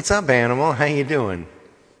 What's up, animal? How you doing?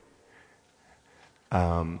 We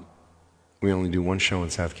only do one show in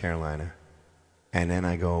South Carolina. And then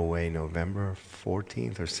I go away November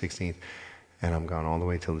 14th or 16th. And I'm gone all the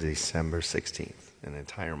way till December 16th, an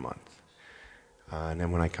entire month. And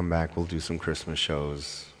then when I come back, we'll do some Christmas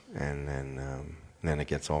shows. And then it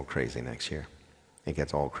gets all crazy next year. It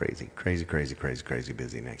gets all crazy. Crazy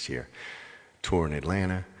busy next year. Tour in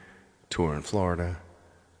Atlanta. Tour in Florida.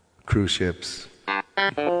 Cruise ships.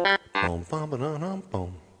 Boom, boom, boom,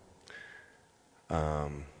 boom.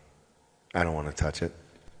 I don't want to touch it.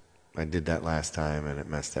 I did that last time and it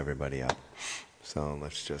messed everybody up. So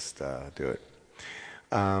let's just do it.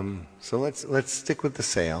 So let's stick with the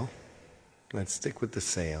sail. Let's stick with the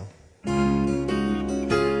sail.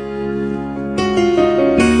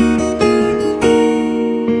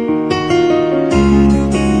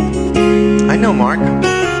 I know Mark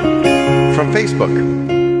from Facebook.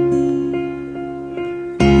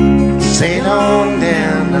 Sail on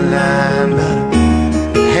down the line, but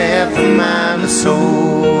half a mile or so,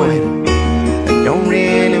 and I don't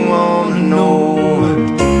really want to know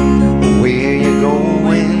where you're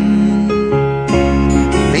going.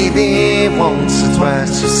 Maybe once or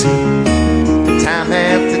twice you see, time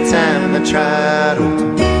after time I try to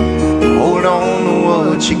hold on to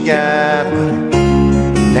what you got, but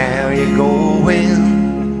now you're going.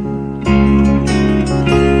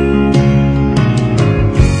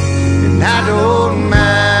 And I don't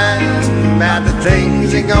mind about the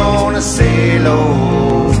things you're gonna say,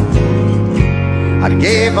 Lord. I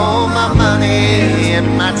gave all my money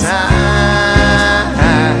and my time.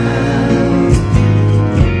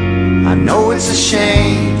 I know it's a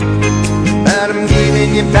shame, but I'm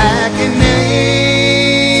giving you back your name.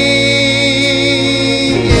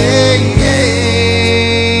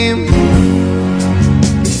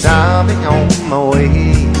 'Cause I'll be on my way.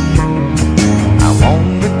 I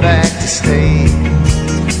won't be back to stay.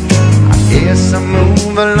 Yes, I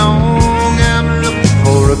move along, I'm looking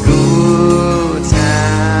for a good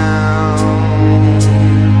time.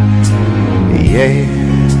 Yeah.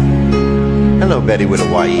 Hello, Betty with a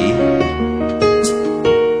Y-E.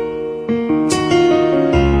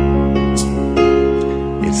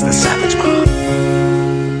 It's the Savage Mom.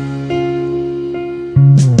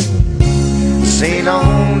 Sail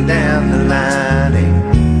on down the line, and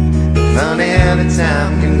funny how the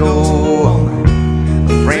time can go on.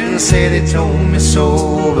 Friends said they told me so,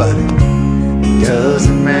 but it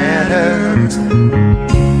doesn't matter.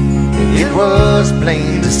 It was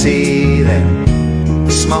plain to see that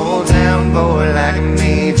a small town boy like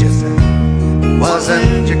me just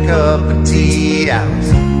wasn't your cup of tea. I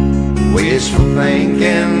was wishful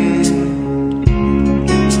thinking.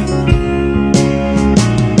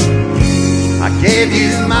 I gave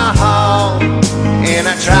you my heart and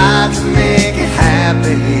I tried to make it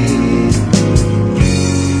happy.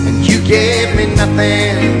 You gave me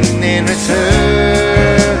nothing in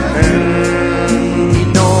return. You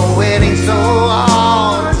know it ain't so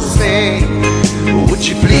hard to say. Would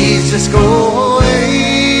you please just go away?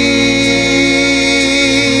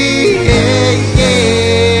 Yeah,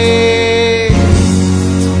 yeah.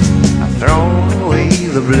 I've thrown away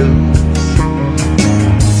the blues,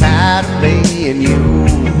 tired of playing you.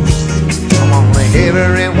 I want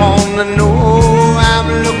everyone to know I'm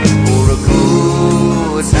looking for a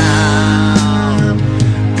good time,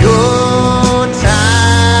 good time.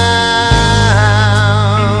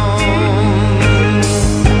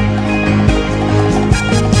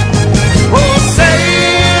 Oh,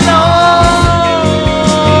 sail on,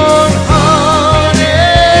 honey.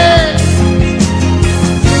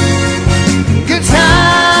 Good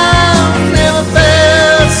time never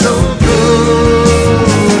felt so good.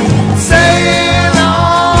 Sail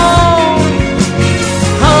on,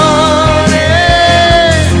 honey.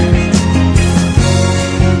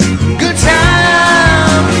 Good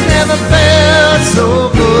time never felt so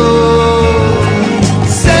good.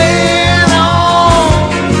 Sail on,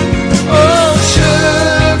 oh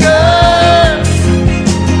sugar.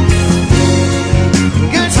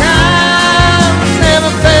 Good time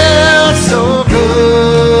never felt so good.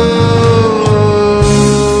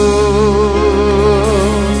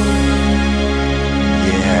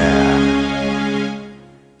 Yeah.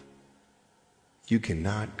 You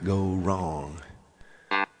cannot go wrong.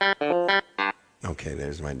 Okay,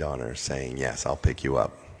 there's my daughter saying, yes, I'll pick you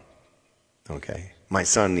up. Okay. My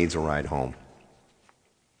son needs a ride home.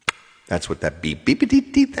 That's what that beep, beep,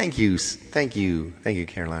 beep, beep. Thank you,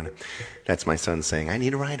 Carolina. That's my son saying, I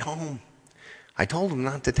need a ride home. I told him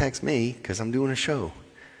not to text me because I'm doing a show.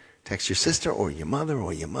 Text your sister or your mother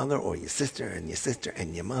or your mother or your sister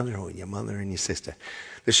and your mother or your mother and your sister.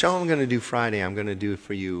 The show I'm going to do Friday, I'm going to do it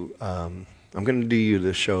for you. I'm going to do you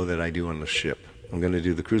the show that I do on the ship. I'm going to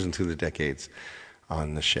do the Cruising Through the Decades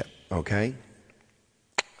on the ship, okay?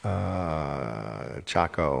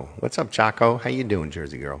 Chaco. What's up, Chaco? How you doing,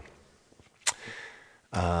 Jersey girl?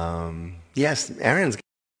 Yes, Aaron's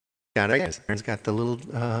got it. Aaron's got the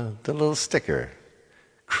little sticker.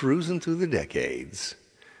 Cruising Through the Decades.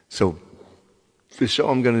 So the show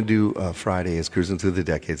I'm going to do Friday is Cruising Through the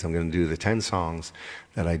Decades. I'm going to do the 10 songs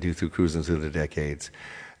that I do through Cruising Through the Decades.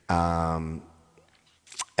 And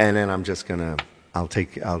then I'm just going to, I'll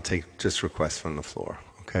take just requests from the floor,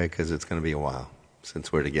 okay? Because it's going to be a while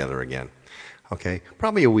since we're together again, okay?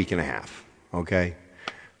 Probably a week and a half, okay?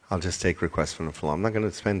 I'll just take requests from the floor. I'm not going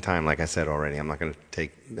to spend time, like I said already, I'm not going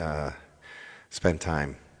to spend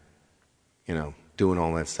time, doing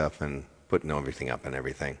all that stuff and putting everything up and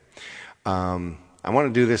everything. I want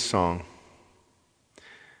to do this song.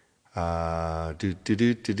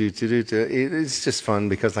 It's just fun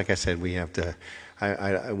because, like I said, we have to.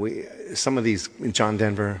 Some of these, John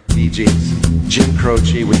Denver, Bee Gees, Jim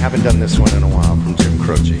Croce. We haven't done this one in a while from Jim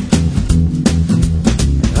Croce.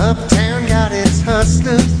 Uptown got its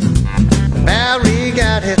hustlers, Bowery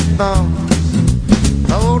got its bums.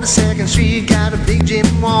 42nd Street got a big Jim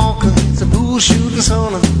Walker, it's a bull shooting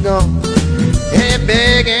son of a gun. Yeah,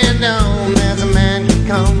 big and dumb as a man can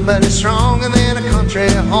come, but it's stronger than a country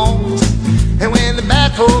horse. And when the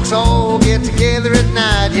bad folks all get together at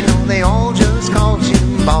night, they all just call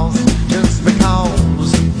Jim boss, just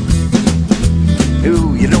because.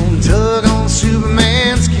 No, you don't tug on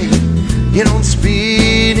Superman's cape, you don't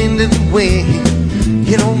speed into the wind,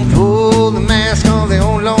 you don't pull the mask on the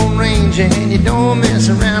old Lone Ranger, and you don't mess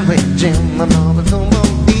around with Jim.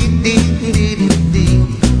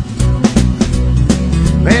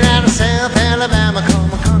 Right out of South Alabama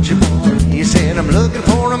come a country boy. He said, I'm looking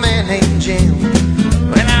for a man named Jim.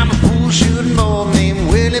 Well, I'm a pool shooting boy named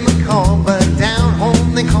Willie McCall, but down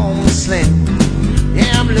home they call me Slim.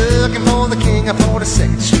 Yeah, I'm looking for the king of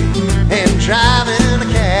 42nd Street and driving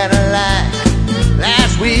a Cadillac.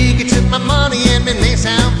 Last week he took my money and it may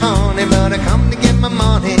sound funny, but I come to get my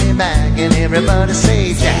money back. And everybody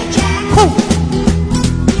say, Jack, Jack. Woo!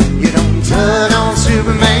 You don't tug on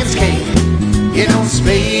Superman's cape, you don't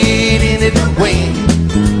speed into the wind,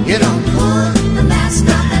 you don't pull the mask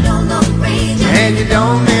off that old Lone Ranger, and you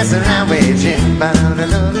don't mess around with Jim.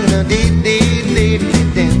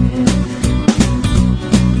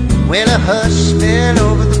 Well, a hush fell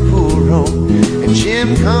over the pool road, and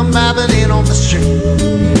Jim come bobbing in on the street.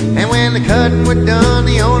 And when the cutting was done,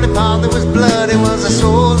 the only part that was bloody was the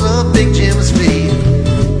soles of Big Jim's feet.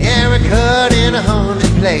 Yeah, he cut in 100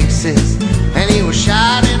 places, and he was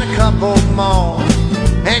shot in a couple more.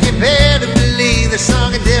 And you better believe they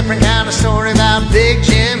sung a different kind of story about Big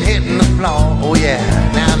Jim hitting the floor. Oh yeah,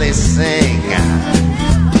 now they sing.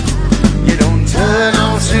 You don't turn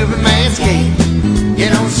on Superman's cape, you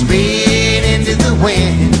don't speed into the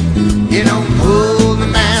wind, you don't pull the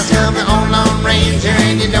mask of the old Lone Ranger,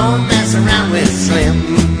 and you don't mess around with Slim.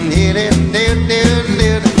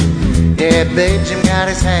 Yeah, Big Jim got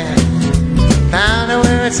his hat, found out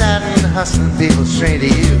where it's at, and hustling people straight to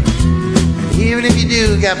you. And even if you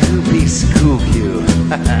do, got blue piece of cool cue.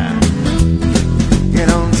 You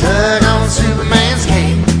don't tug on Superman's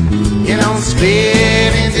cape, you don't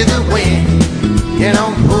speed into the wind, you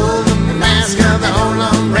don't pull the mask of the old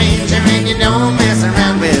Lone Ranger, and you don't mess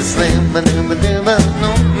around with Slim.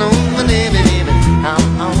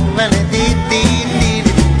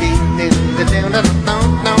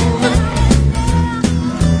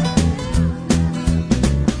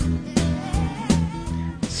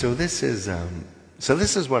 So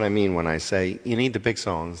this is what I mean when I say you need to pick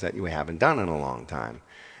songs that you haven't done in a long time,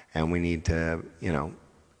 and we need to,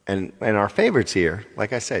 and our favorites here,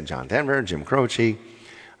 like I said, John Denver, Jim Croce,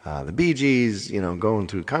 the Bee Gees, going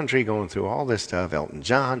through country, going through all this stuff, Elton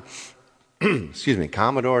John, excuse me,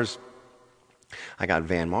 Commodores. I got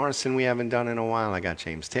Van Morrison we haven't done in a while. I got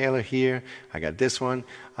James Taylor here. I got this one.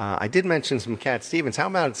 I did mention some Cat Stevens. How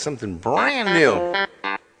about something brand new?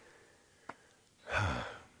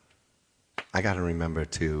 I got to remember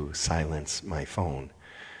to silence my phone.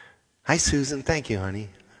 Hi, Susan. Thank you, honey.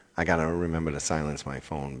 I got to remember to silence my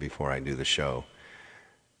phone before I do the show.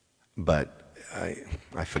 But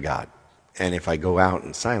I forgot. And if I go out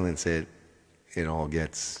and silence it, it all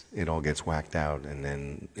gets whacked out, and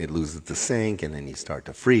then it loses the sync, and then you start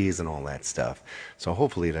to freeze and all that stuff. So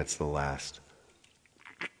hopefully that's the last.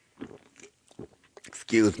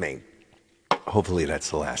 Excuse me. Hopefully that's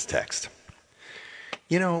the last text.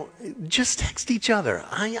 just text each other.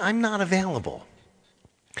 I'm not available.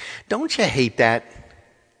 Don't you hate that?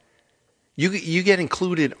 You get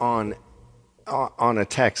included on a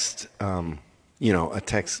text, a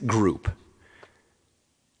text group.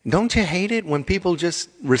 Don't you hate it when people just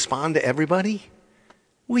respond to everybody?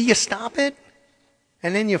 Will you stop it?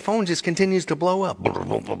 And then your phone just continues to blow up.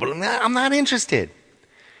 I'm not interested.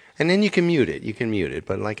 And then you can mute it.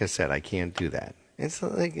 But like I said, I can't do that. It's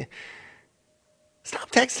like, stop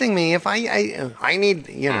texting me if I need,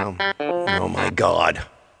 oh my God.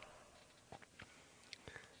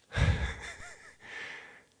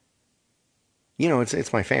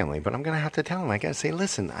 It's my family, but I'm going to have to tell them. I got to say,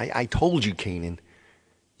 listen, I told you, Kanan,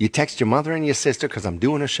 you text your mother and your sister because I'm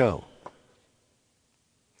doing a show.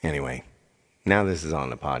 Anyway, now this is on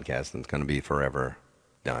the podcast and it's going to be forever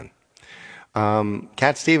done.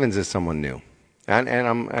 Cat Stevens is someone new, and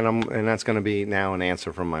that's going to be now an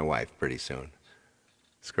answer from my wife pretty soon.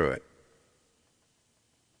 Screw it.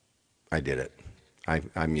 I did it.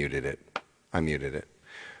 I muted it.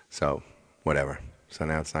 So whatever. So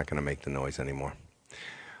now it's not going to make the noise anymore.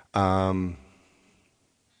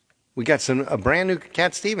 We got a brand new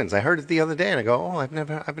Cat Stevens. I heard it the other day, and I go, "Oh, I've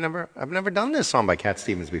never done this song by Cat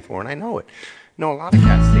Stevens before," and I know it. Know a lot of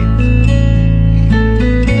Cat Stevens.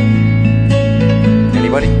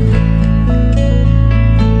 Anybody?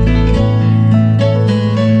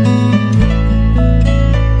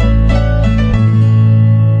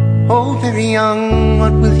 Oh, very young,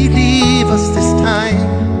 what will you leave us this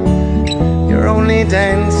time? You're only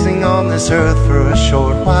dancing on this earth for a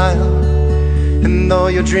short while. And though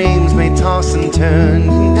your dreams may toss and turn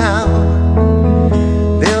you now,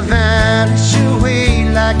 they'll vanish away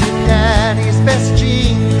like your daddy's best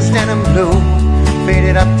jeans, denim blue,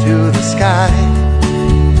 faded up to the sky.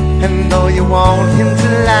 And though you want him to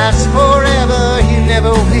last forever, he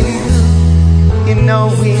never will. You know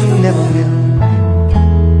he never will.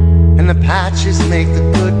 And the patches make the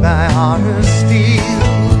goodbye harder still.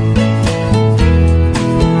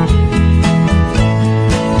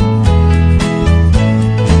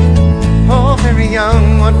 Oh, very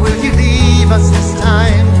young, what will you leave us this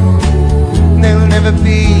time? There'll never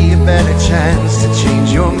be a better chance to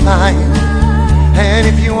change your mind. And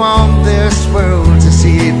if you want this world to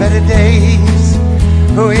see better days,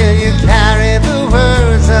 will you carry the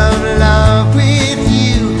words of love with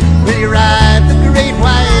you? Will you ride the great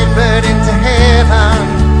white bird into heaven?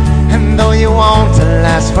 And though you want to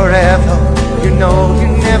last forever, you know you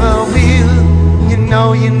never will. You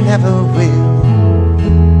know you never will.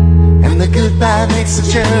 The goodbye makes the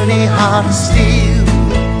journey harder still.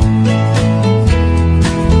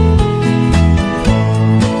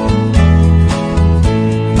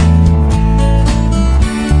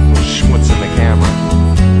 What's in the camera?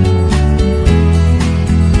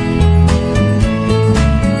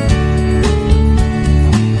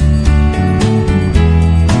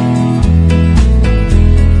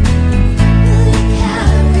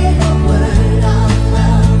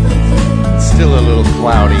 It's still a little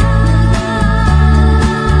cloudy.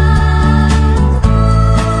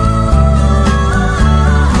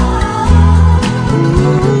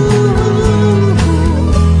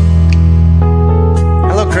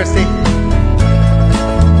 Christy,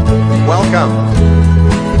 welcome.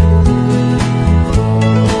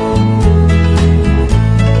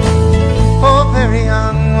 Oh, very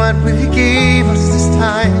young, what will you give us this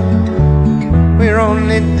time? We're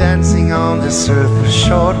only dancing on this earth for a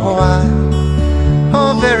short while.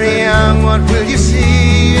 Oh, very young, what will you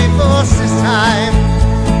see for us this time?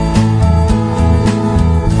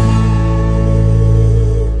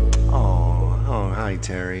 Oh, hi,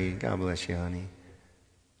 Terry. God bless you, honey.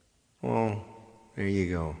 Well, there you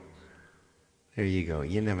go. There you go.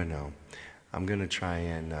 You never know. I'm gonna try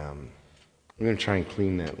and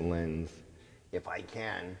clean that lens if I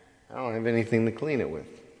can. I don't have anything to clean it with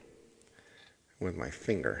my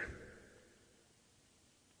finger.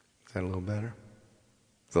 Is that a little better?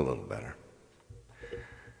 It's a little better.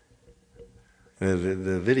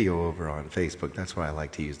 The video over on Facebook. That's why I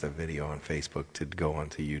like to use the video on Facebook to go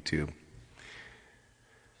onto YouTube.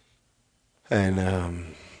 And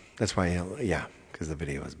that's why, because the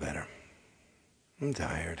video is better. I'm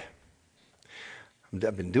tired.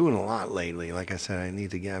 I've been doing a lot lately. Like I said,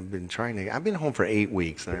 I've been home for 8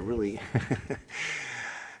 weeks, and I really,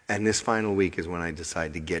 and this final week is when I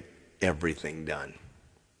decide to get everything done.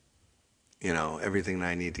 Everything that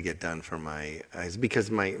I need to get done for it's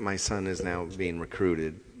because my son is now being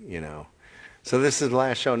recruited, So this is the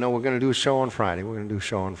last show. No, we're going to do a show on Friday.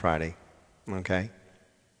 Okay?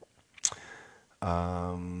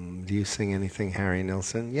 Do you sing anything Harry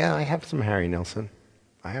Nilsson? Yeah, I have some Harry Nilsson.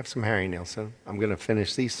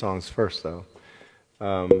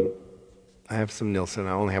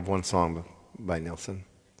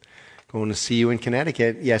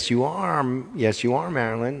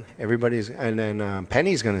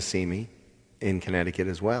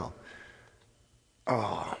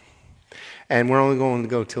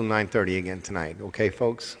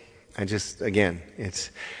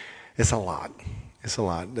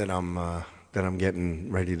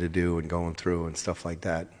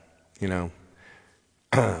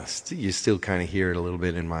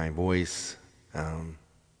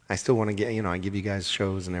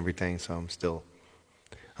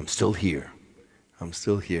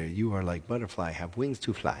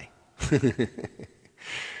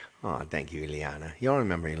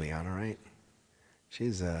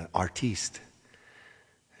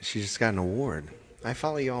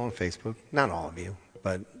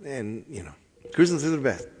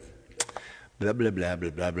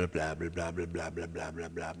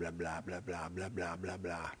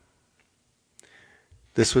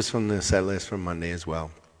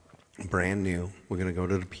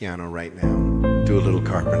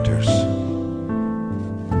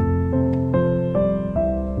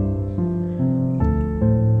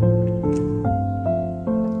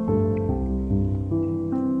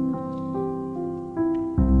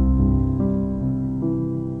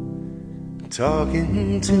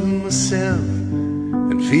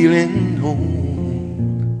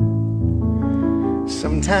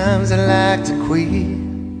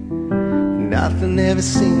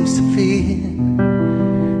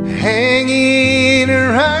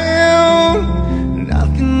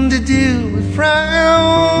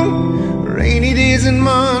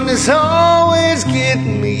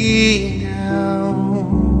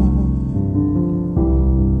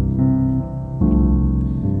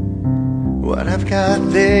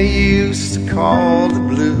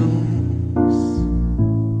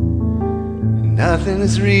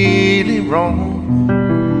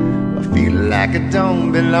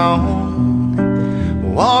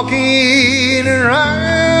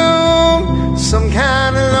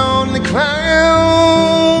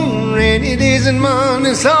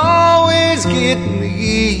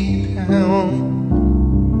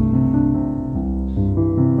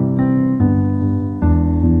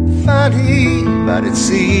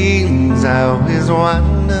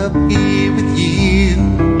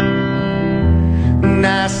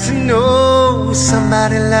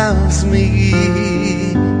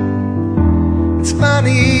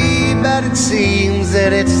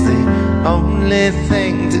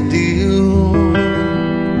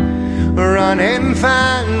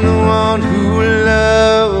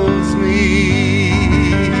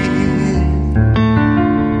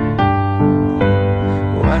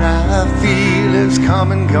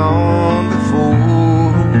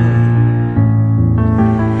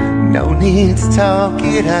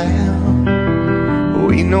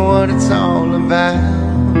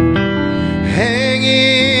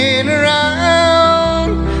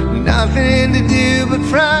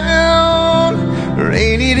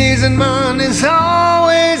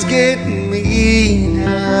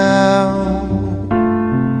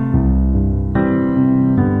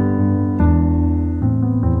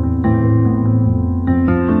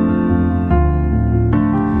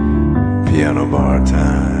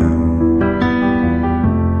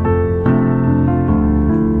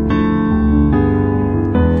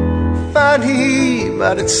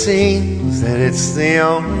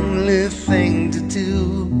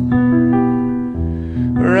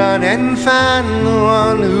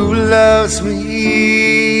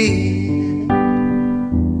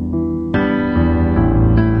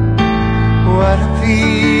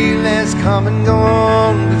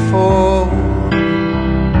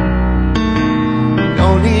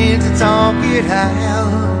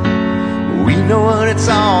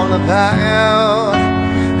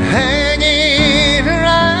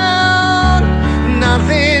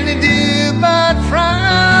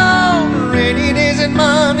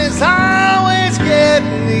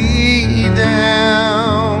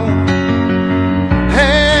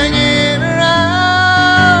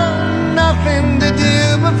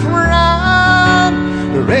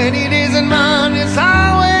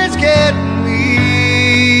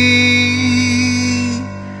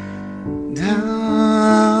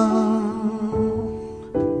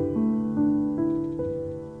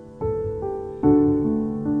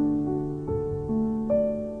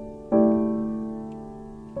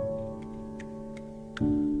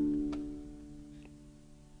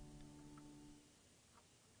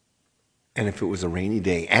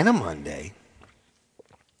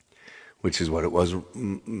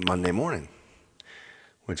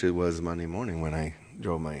 which it was Monday morning when I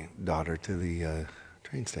drove my daughter to the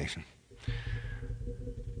train station.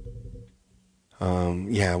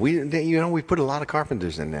 We put a lot of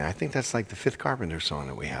Carpenters in there. I think that's like the 5th Carpenter song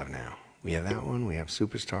that we have now. We have that one. We have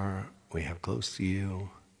Superstar. We have Close to You.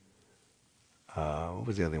 What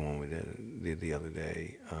was the other one we did the other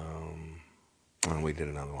day? We did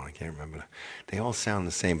another one. I can't remember. They all sound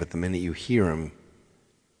the same, but the minute you hear them,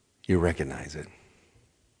 you recognize it.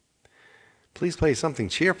 Please play something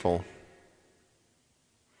cheerful.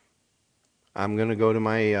 I'm gonna go to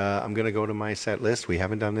my set list. We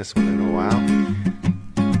haven't done this one in a while.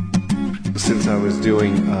 Since I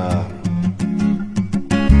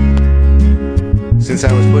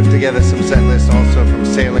was putting together some set lists also from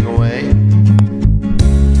Sailing Away.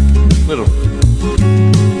 Little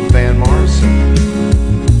Van Morrison.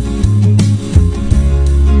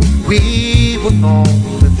 We were born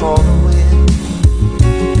before the wind,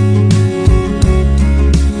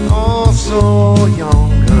 also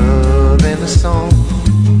younger than the song.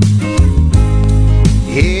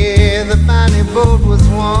 Here the mighty boat was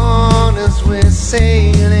one as we're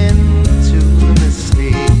sailing to the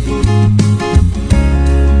misty.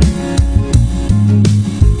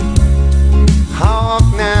 Hark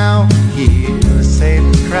now, hear the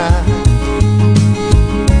sailors cry.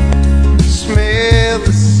 Smell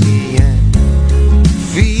the sea and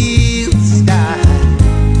feel the sky.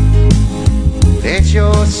 Let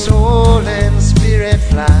your soul and spirit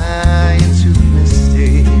fly into the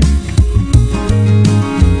misty.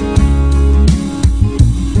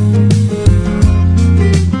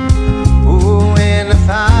 Oh, when the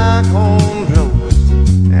foghorn blows,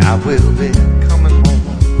 I will be coming home.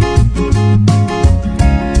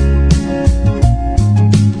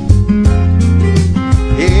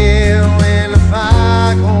 Yeah, when the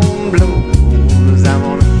foghorn blows, I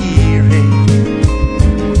wanna hear it.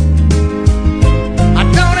 I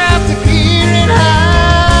don't have to hear it. I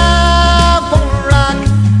wanna rock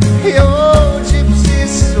your gypsy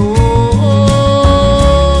soul,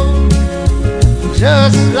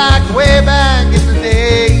 just like way back in the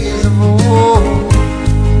days of old.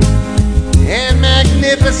 And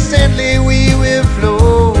magnificently we will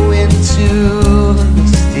flow into the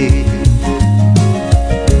misty.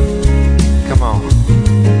 Come on.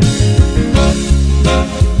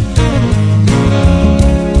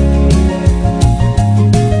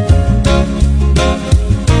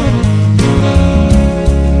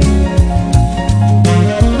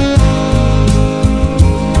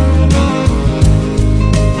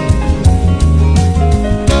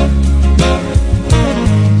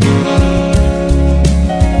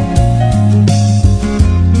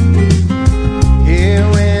 Here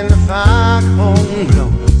when the foghorn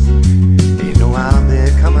blows, you know I'll be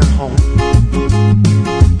coming home.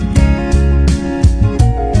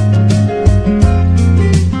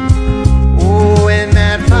 Oh, when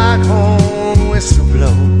that foghorn whistle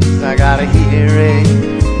blows, I gotta hear it.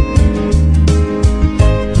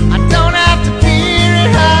 I don't have to hear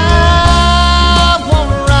it. I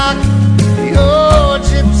wanna rock your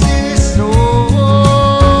gypsy soul,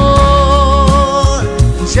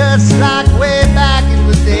 just like way back in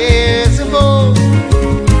the days of old.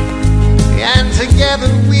 And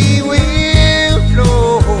together we will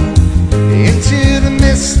flow into the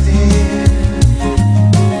misty.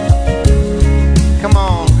 Come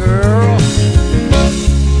on, girl.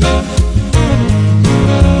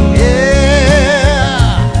 Yeah.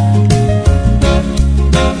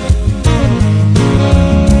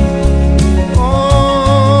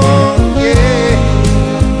 Oh, yeah.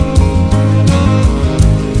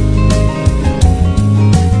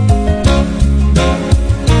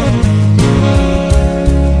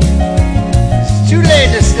 It's too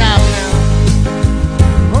late to stop now.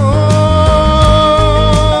 Oh,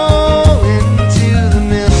 into the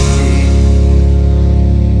misty.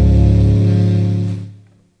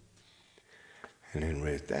 And then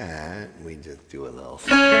with that, we just do a little.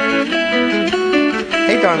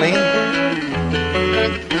 Hey, Darlene.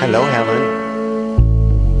 Hello, Helen.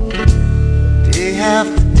 Day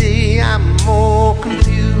after day, I'm more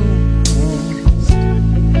confused.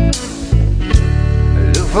 I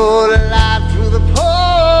look for the light through the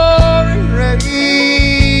pouring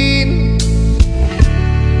rain.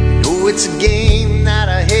 You know it's a game that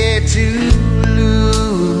I hate to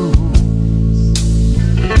lose.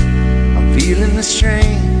 I'm feeling the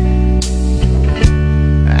strain.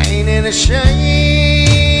 I ain't in a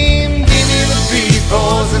shame. Give me the free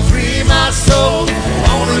falls and free my soul.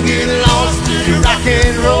 Wanna get lost to rock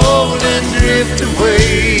and roll and drift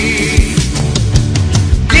away.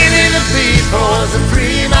 Give me the free falls and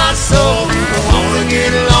free my soul. Wanna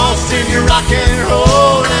get lost in your rock and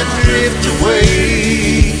roll and drift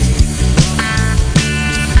away.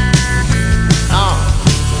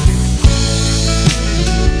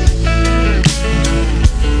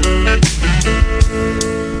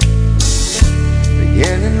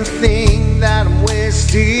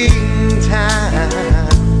 wasting time.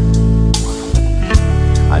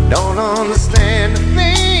 I don't understand the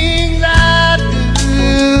things I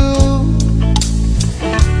do.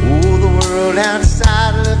 Oh, the world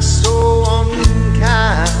outside looks so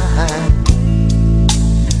unkind.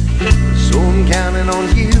 So I'm counting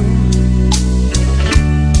on you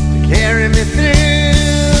to carry me through.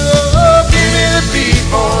 Oh, give me the beat,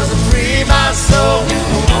 boys, and free my soul.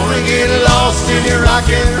 I wanna get lost in your rock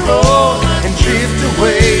and roll and drift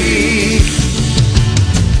away.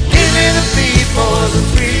 Give me the beat, boys, and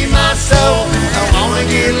free my soul. I wanna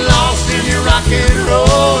get lost in your rock and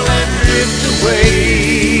roll and drift away.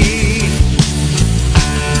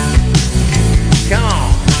 Come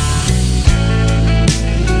on.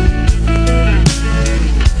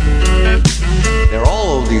 They're all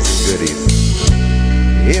oldies and goodies.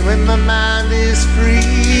 Yeah, when my mind is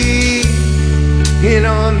free, you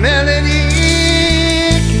know, a melody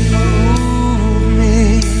can move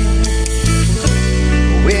me.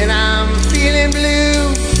 When I'm feeling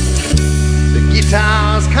blue, the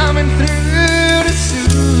guitar's coming through to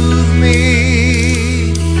soothe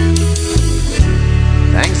me.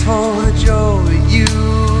 Thanks for the joy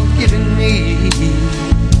you've given me.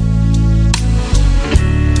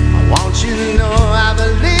 I want you to know I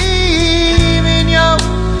believe in your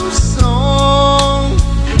song,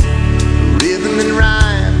 the rhythm and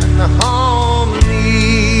rhyme and the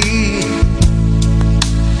harmony.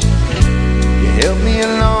 You help me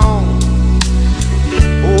along.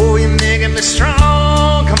 Oh, you're making me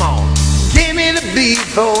strong. Come on, give me the beat,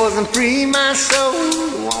 boys, and free my soul.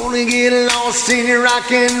 Wanna get lost in your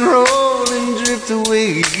rock and roll and drift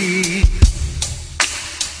away.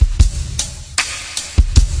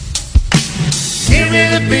 Give me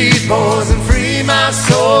the beat, boys, and free my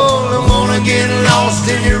soul. I wanna get lost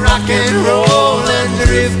in your rock and roll and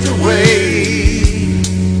drift away.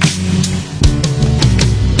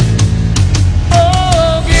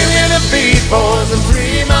 Oh, give me the beat, boys, and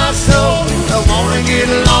free my soul. I wanna get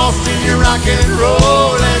lost in your rock and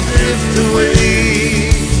roll and drift away.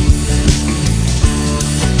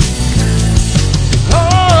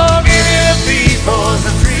 Oh, give me the beat, boys,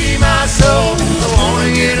 and free my soul. I wanna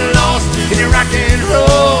get lost in your rock and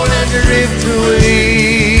roll and drift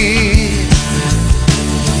away.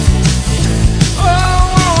 Oh,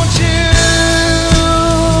 won't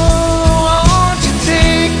you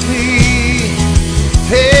take me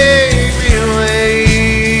away?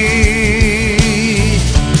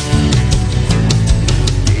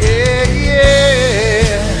 Yeah,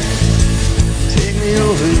 yeah, take me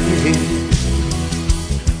away.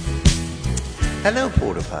 Hello,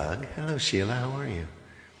 Porta Pug. Hello, Sheila. How are you?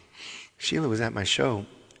 Sheila was at my show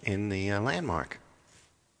in the Landmark.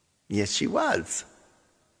 Yes, she was.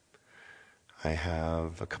 I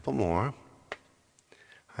have a couple more.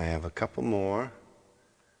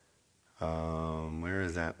 Where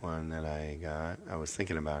is that one that I got? I was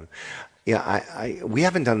thinking about it. Yeah, we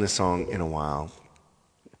haven't done this song in a while.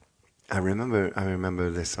 I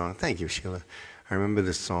remember this song. Thank you, Sheila. I remember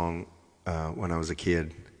this song when I was a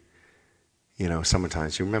kid. You know, summertime.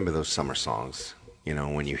 You remember those summer songs? You know,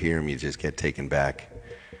 when you hear them, you just get taken back.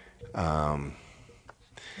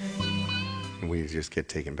 We just get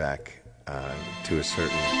taken back to a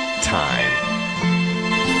certain time.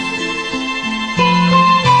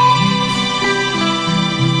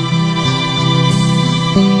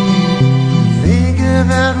 Think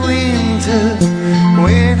about winter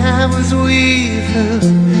when I was with her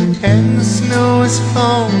and the snow was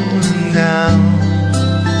falling down.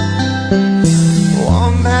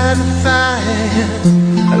 Warm by the fire,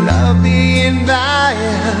 I love being by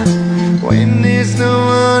her when there's no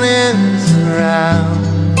one else around.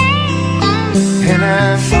 And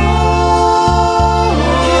I'm falling,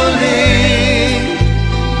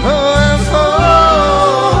 oh, I'm falling,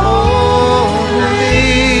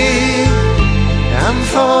 I'm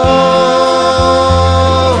falling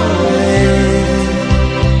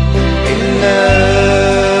in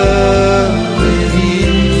love with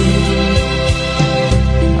you.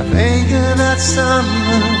 I think of that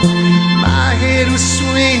summer, my head was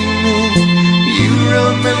swimming, you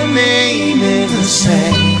wrote my name in the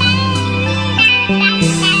sand.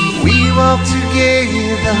 We walked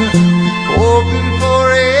together, hoping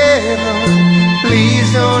forever. Please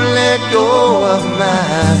don't let go of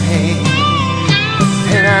my hand.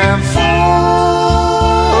 And I'm falling,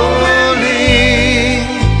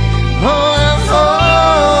 oh, I'm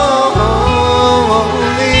falling,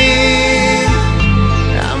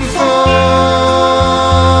 I'm falling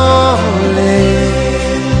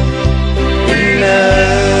in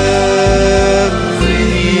love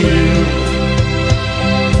with you.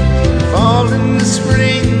 Fall in the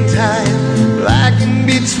springtime, black and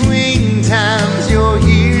between times you're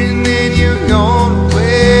here and then you're gone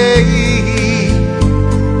away.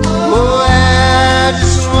 Oh, I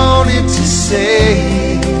just wanted to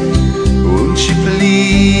say, won't you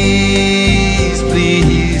please,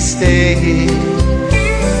 please stay?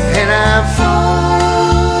 And I'm falling,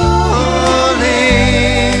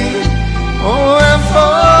 oh, I'm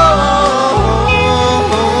falling,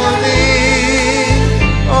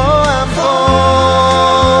 oh, I'm falling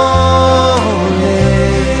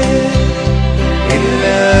in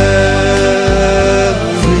love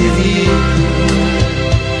with you.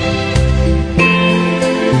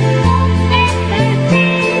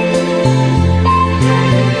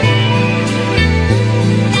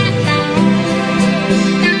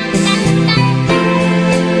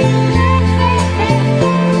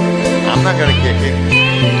 I'm not gonna kick it.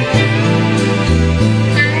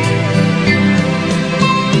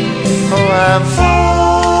 Oh, I'm falling,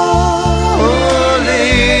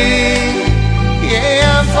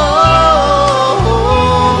 yeah, I'm falling,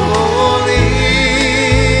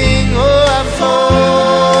 oh, I'm falling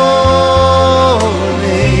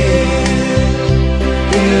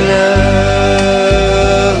in love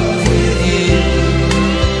with you,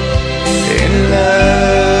 in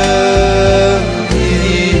love with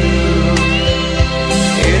you,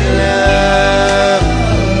 in love.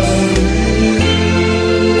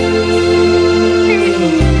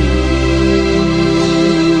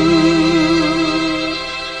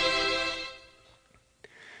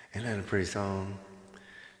 Isn't that a pretty song?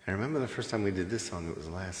 I remember the first time we did this song, it was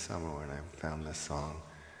last summer when I found this song.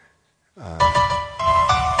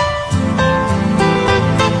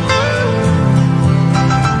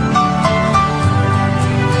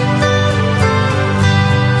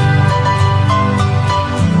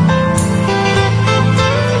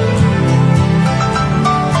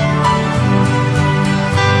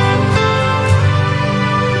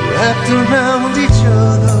 Wrapped around each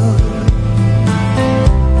other,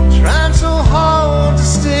 trying so hard to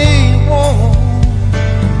stay warm.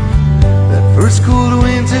 That first cold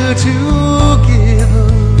winter together,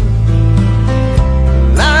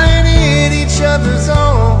 lying in each other's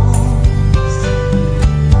arms,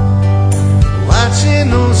 watching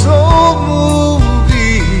those old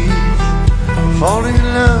movies, falling in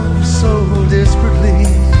love so desperately.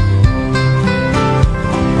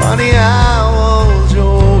 Funny, I was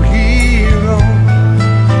your hero,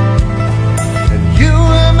 and you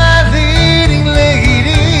were my leading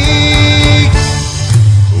lady.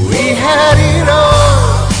 We had it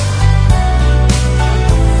all,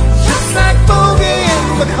 just like Bogey and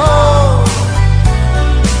McCall,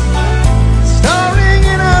 starring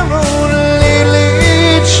in our own late,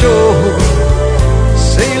 late show,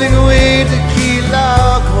 sailing away to Key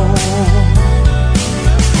Largo.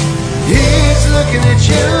 He's looking at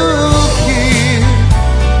you, kid,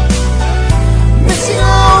 missing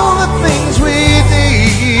all the things we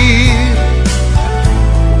did.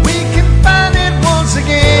 We can find it once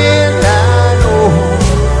again, I know,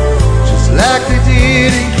 just like they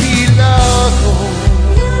did in Key Largo.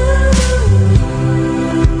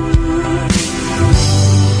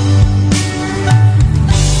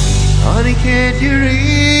 Honey, can't you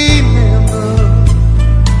remember?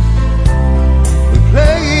 We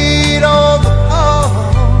played all the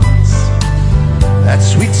parts, that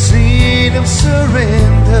sweet scene of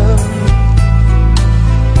surrender,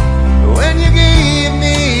 when you gave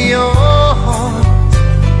me your heart.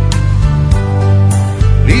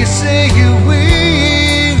 Please say you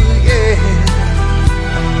will, yeah,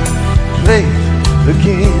 play it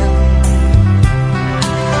again,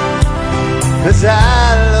 'cause I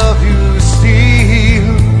love you still.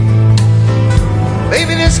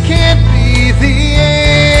 Baby, this can't be the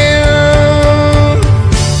end.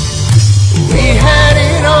 We had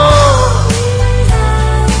it all,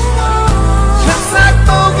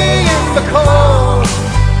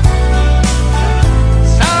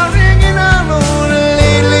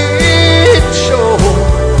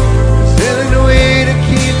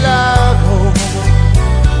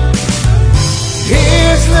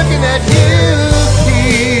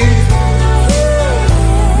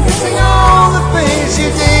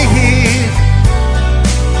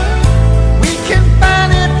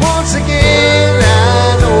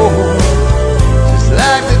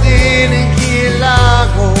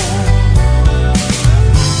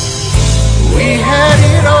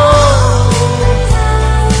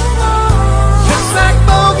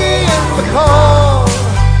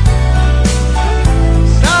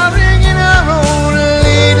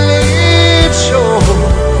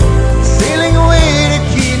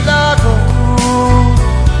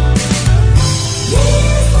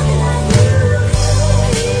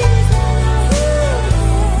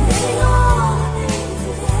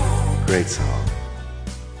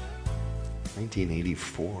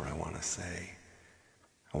 1984, I want to say.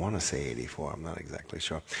 I want to say 84. I'm not exactly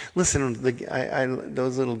sure. Listen,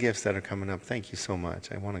 those little gifts that are coming up, thank you so much.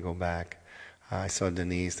 I want to go back. I saw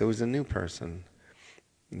Denise. There was a new person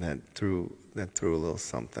that threw a little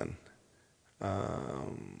something.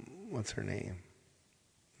 What's her name?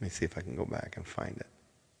 Let me see if I can go back and find it.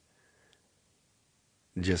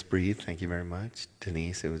 Just Breathe, thank you very much.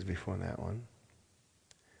 Denise, it was before that one.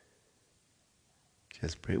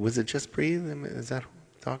 Just Breathe. Was it Just Breathe? Is that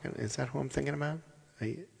who I'm thinking about?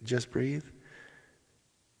 Just Breathe?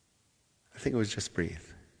 I think it was Just Breathe.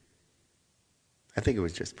 I think it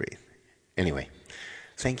was Just Breathe. Anyway,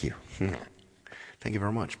 thank you. Thank you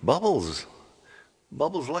very much. Bubbles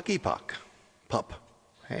Lucky Pup.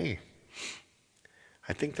 Hey.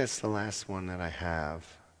 I think that's the last one that I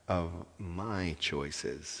have of my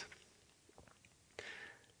choices.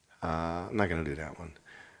 I'm not going to do that one.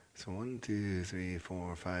 So 1, 2, 3,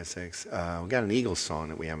 4, 5, 6. We got an Eagles song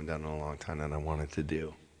that we haven't done in a long time that I wanted to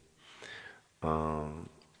do. And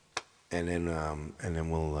then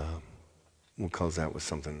we'll close out with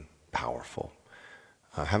something powerful.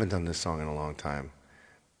 I haven't done this song in a long time.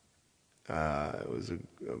 Let's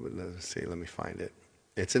see, let me find it.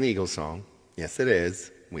 It's an Eagles song. Yes, it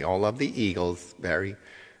is. We all love the Eagles very,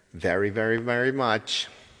 very, very, very much.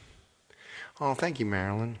 Oh, thank you,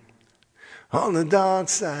 Marilyn. On the dark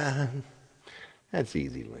side. That's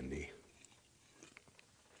easy, Lindy.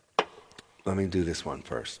 Let me do this one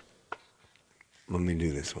first.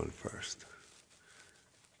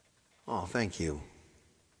 Oh, thank you.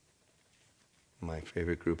 My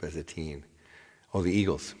favorite group as a teen. Oh, the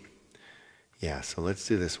Eagles. Yeah, so let's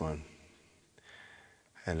do this one.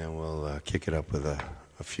 And then we'll kick it up with a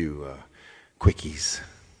few quickies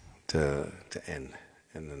to end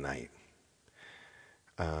the night.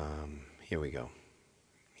 Here we go.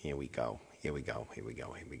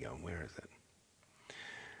 Where is it?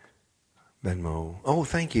 Venmo. Oh,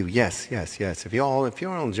 thank you. Yes. If you're all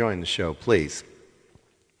enjoying the show, please,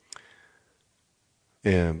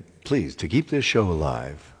 to keep this show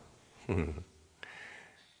alive,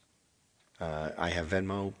 I have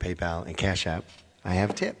Venmo, PayPal, and Cash App. I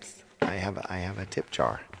have tips. I have a tip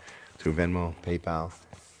jar through Venmo, PayPal.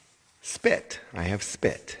 Spit. I have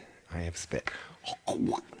spit.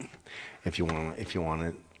 If you want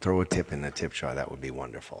to throw a tip in the tip jar, that would be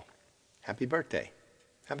wonderful. Happy birthday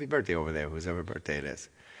over there, whoever birthday it is.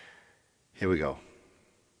 Here we go.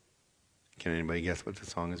 Can anybody guess what the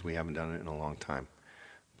song is? We haven't done it in a long time,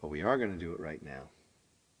 but we are going to do it right now.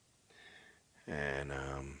 And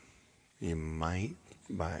you might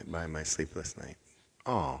buy My Sleepless Night.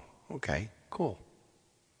 Oh, okay, cool.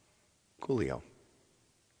 Coolio.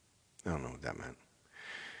 I don't know what that meant.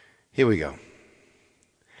 Here we go.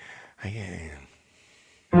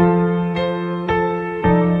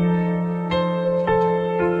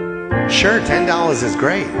 Sure, $10 is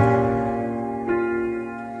great.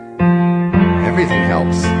 Everything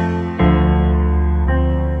helps.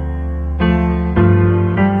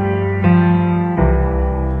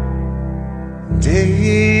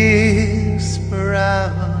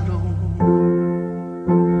 Desperado,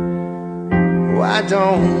 why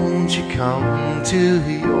don't you come to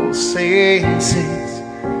your senses?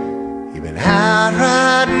 You've been out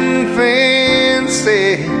riding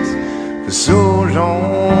fences for so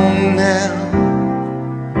long now.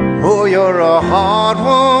 Oh, you're a hard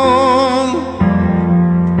one.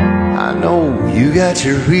 I know you got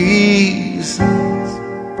your reasons.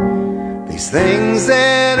 These things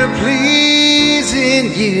that are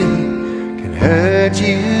pleasing you can hurt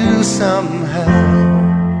you somehow.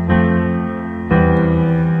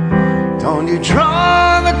 Don't you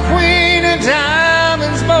draw the queen of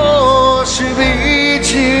diamonds more? She'll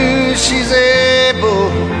beat you, she's able.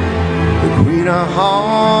 The queen of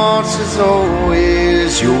hearts is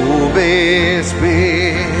always your best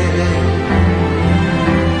bet.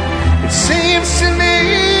 It seems to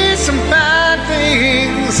me some fine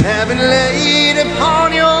things have been laid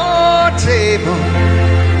upon your table.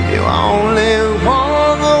 You only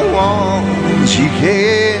want the ones you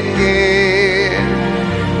can get.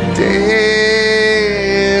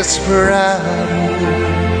 Desperado,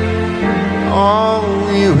 oh,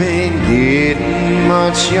 you ain't getting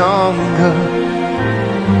much younger.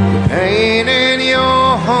 The pain and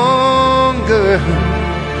your hunger,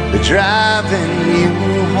 they're driving you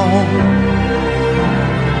home.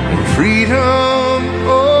 And freedom,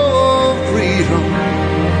 oh freedom,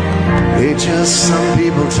 they're just some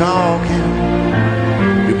people talking.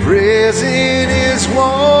 Your prison is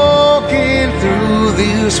walking through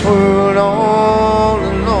this world all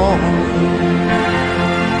alone.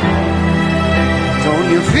 Don't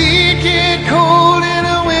your feet get cold in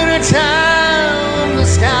the wintertime?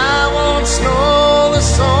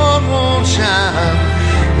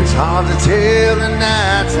 till the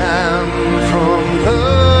night time from the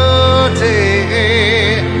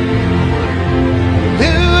day.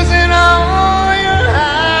 Losing all your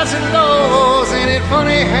highs and lows, ain't it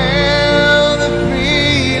funny how the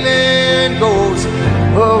feeling goes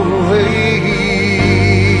away?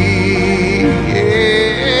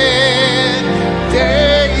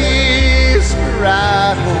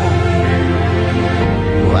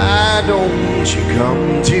 Don't you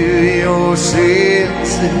come to your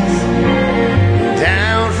senses,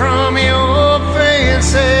 down from your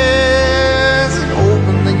fences, and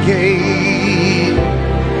open the gate?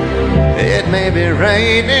 It may be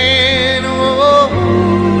raining, oh,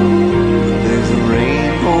 there's a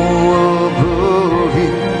rainbow above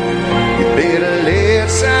you. You better let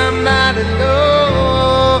somebody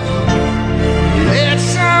love you. Let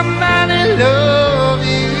somebody love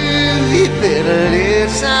you. You better let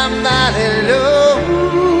somebody love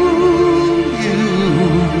you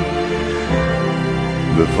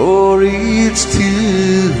before it's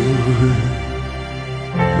too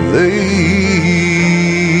late.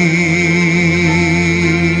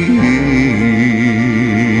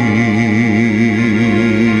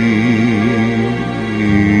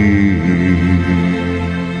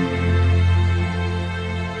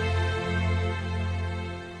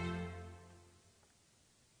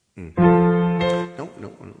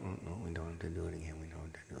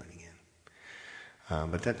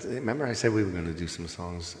 But that's, remember I said we were going to do some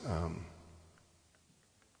songs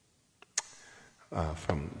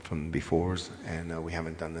from befores, and we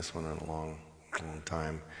haven't done this one in a long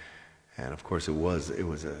time. And of course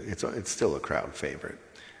it's still a crowd favorite.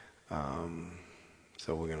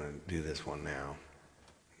 So we're going to do this one now.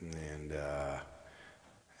 And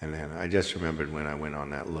then I just remembered when I went on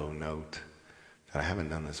that low note that I haven't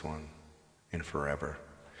done this one in forever.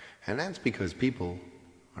 And that's because people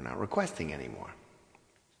are not requesting anymore.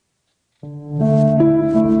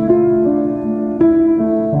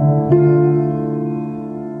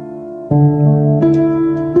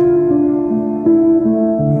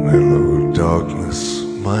 Hello, darkness,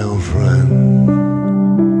 my old friend.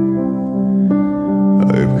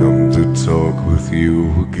 I've come to talk with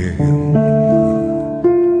you again,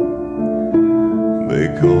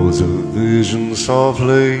 because a vision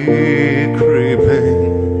softly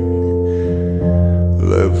creeping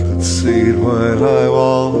left its seed while I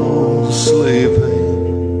was sleeping,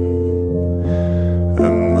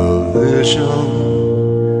 and the vision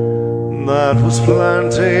that was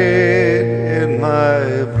planted in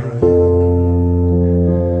my brain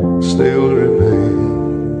still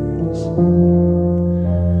remains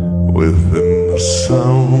within the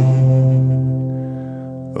sound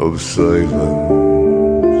of silence.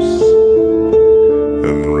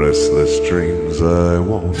 In restless dreams I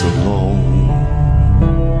walked alone,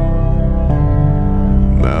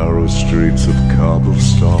 narrow streets of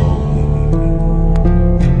cobblestone,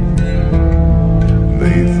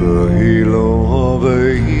 neath the halo of a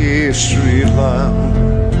street lamp.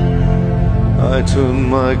 I turned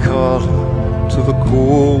my collar to the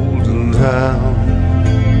cold and damp,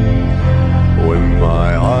 when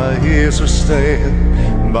my eyes were stared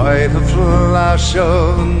by the flash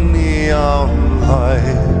of neon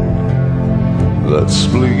light that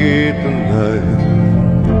split the night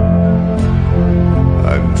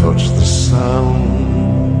and touch the sound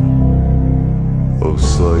of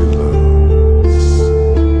silence.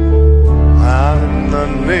 And in the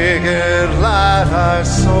naked light I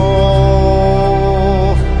saw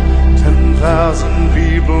 10,000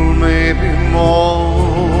 people, maybe more,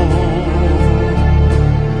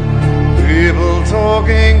 people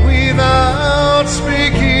talking without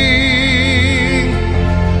speaking,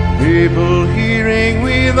 people hearing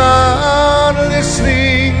without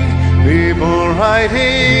listening, people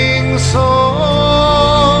writing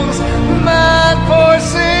songs that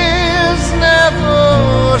voices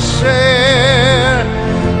never share,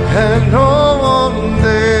 and no one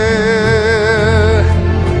dare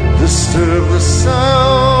disturb the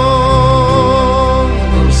sound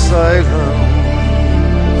of silence.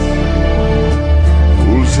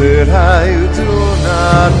 Who said I do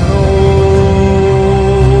not know?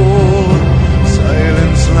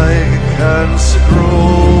 Silence like cancer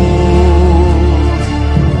grows.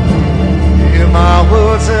 Hear my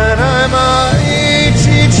words and I might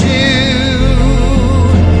teach you.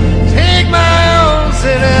 Take my arms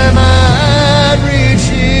and I might reach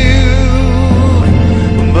you.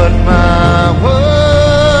 But my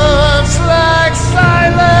words like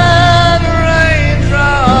silent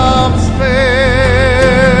raindrops fell,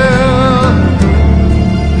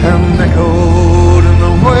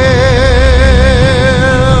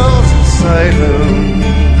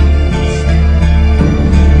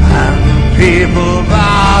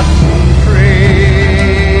 cotton thread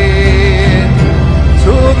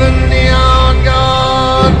to the neon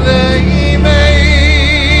god they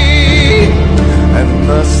made, and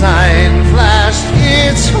the sign flashed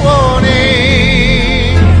its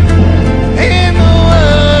warning in the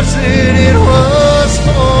words that it was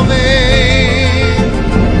for me.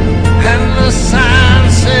 And the sign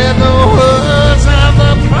said the words of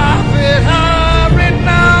the prophet are written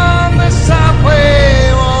on the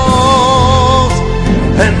subway walls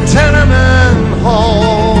and tenement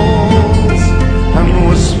halls, and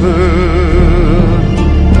whispered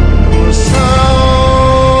the sound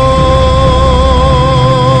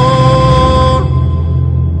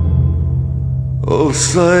of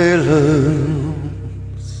silence.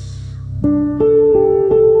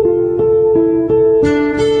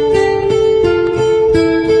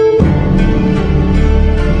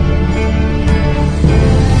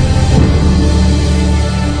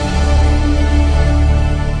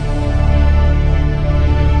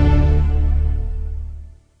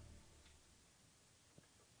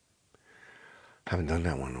 Haven't done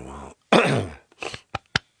that one in a while.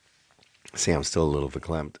 See, I'm still a little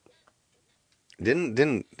verklempt.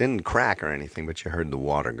 Didn't crack or anything, but you heard the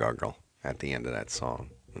water gargle at the end of that song.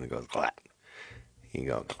 And it goes, clap. You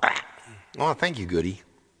go, clap. Oh, thank you, Goody.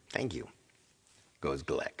 Thank you. Goes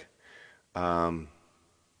Gleck.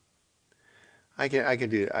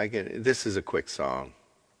 This is a quick song.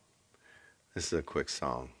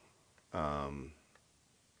 And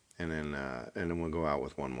then we'll go out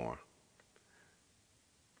with one more.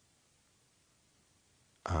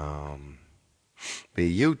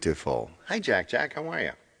 Beautiful. Hi, Jack. How are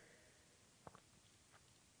you?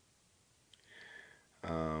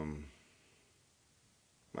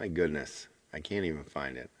 My goodness. I can't even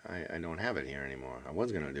find it. I don't have it here anymore. I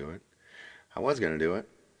was going to do it.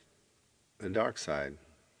 The Dark Side.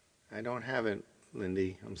 I don't have it,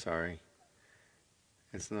 Lindy. I'm sorry.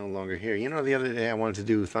 It's no longer here. You know, the other day I wanted to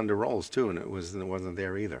do Thunder Rolls, too, and it wasn't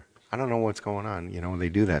there either. I don't know what's going on. You know, they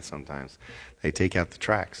do that sometimes. They take out the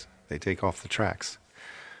tracks. They take off the tracks.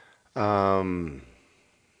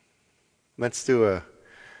 Let's do a...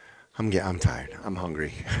 I'm tired. I'm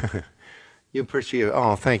hungry. You appreciate...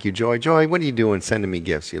 Oh, thank you, Joy. Joy, what are you doing sending me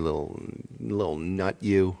gifts, you little nut,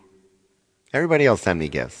 you? Everybody else send me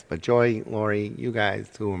gifts. But Joy, Lori, you guys,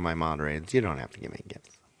 who are my moderators, you don't have to give me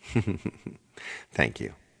gifts. Thank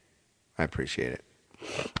you. I appreciate it.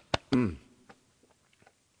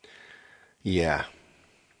 Yeah.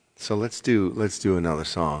 So let's do another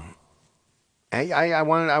song.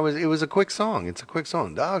 It was a quick song. It's a quick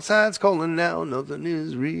song. Dark side's calling now, nothing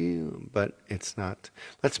is real. But it's not.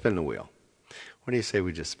 Let's spin the wheel. What do you say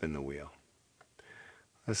we just spin the wheel?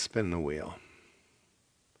 Let's spin the wheel.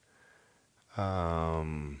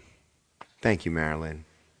 Thank you, Marilyn.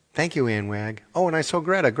 Thank you, Ann Wag. Oh, and I saw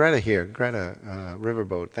Greta here. Greta,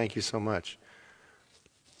 Riverboat. Thank you so much.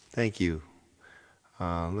 Thank you.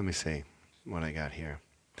 Let me see what I got here.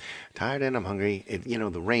 Tired and I'm hungry.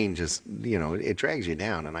 The rain just, it drags you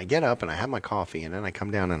down. And I get up and I have my coffee and then I come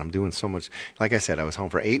down and I'm doing so much. Like I said, I was home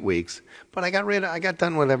for 8 weeks, but I got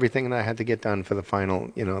done with everything that I had to get done for the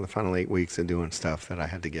final 8 weeks of doing stuff that I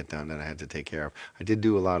had to get done, that I had to take care of. I did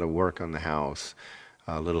do a lot of work on the house,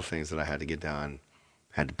 little things that I had to get done.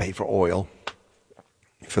 Had to pay for oil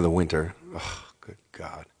for the winter. Oh, good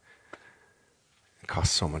God. It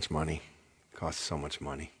costs so much money.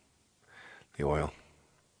 The oil.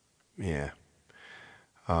 Yeah.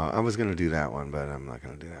 I was going to do that one, but I'm not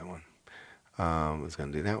going to do that one. I was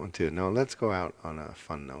going to do that one too. No, let's go out on a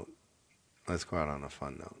fun note. Let's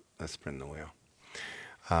spin the wheel.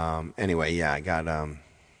 Anyway, yeah, I got...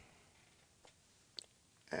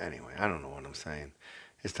 Anyway, I don't know what I'm saying.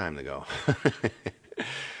 It's time to go.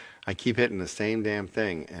 I keep hitting the same damn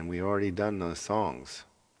thing, and we already done those songs.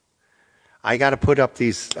 I got to put up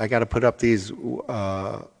these...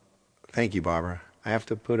 thank you, Barbara. I have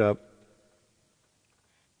to put up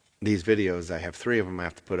these videos. I have 3 of them I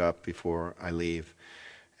have to put up before I leave,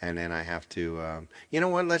 and then I have to. You know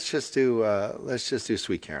what? Let's just do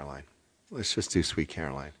Sweet Caroline.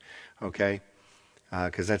 Okay?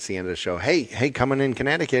 Because that's the end of the show. Hey, coming in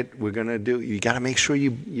Connecticut, we're gonna do. You got to make sure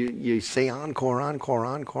you say encore. You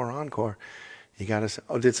got to say.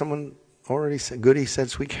 Oh, did someone already say? Goody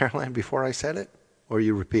said Sweet Caroline before I said it, or are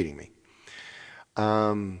you repeating me?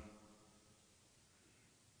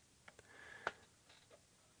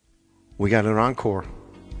 We got an encore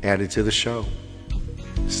added to the show,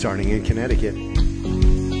 starting in Connecticut.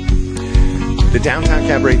 The Downtown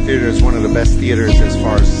Cabaret Theater is one of the best theaters as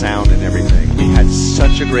far as sound and everything. We had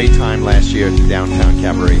such a great time last year at the Downtown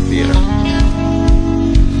Cabaret Theater.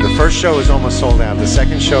 The first show is almost sold out. The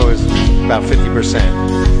second show is about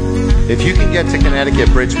 50%. If you can get to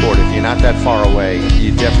Connecticut, Bridgeport, if you're not that far away,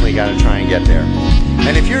 you definitely got to try and get there.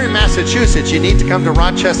 And if you're in Massachusetts, you need to come to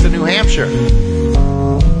Rochester, New Hampshire.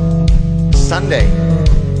 Sunday,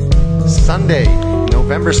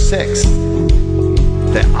 November 6th,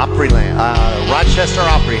 the Opryland, Rochester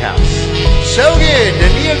Opry House. So good, the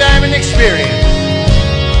Neil Diamond Experience.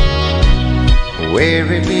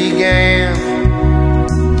 Where it began,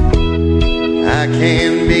 I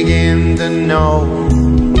can't begin to know,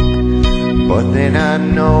 but then I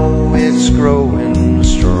know it's growing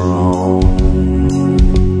strong.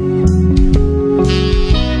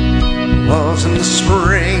 Was in the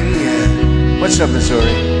spring, what's up,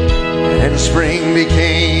 Missouri? And spring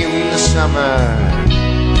became the summer.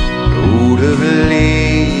 Who'd have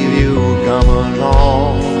believed you'd come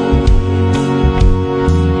along?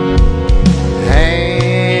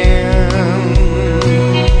 Hands,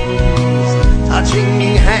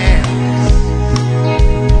 touching hands,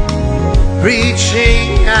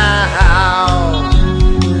 reaching out,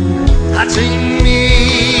 touching me,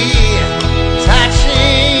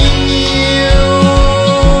 touching you.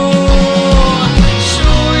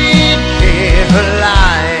 Sweet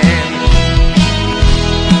Caroline,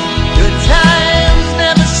 good times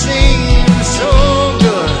never seem so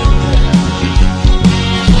good,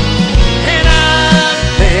 and I've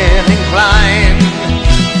been inclined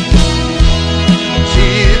to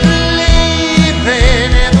believe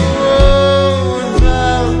in it.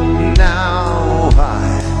 Now I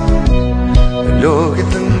look at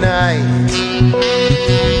the night,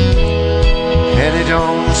 and it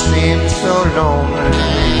don't seem so lonely.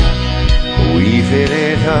 We fill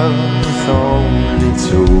it up with only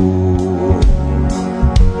two.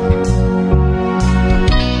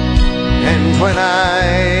 And when I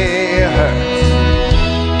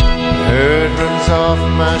hurt runs off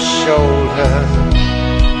my shoulder.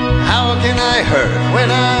 How can I hurt when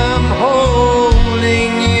I'm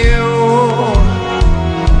holding you?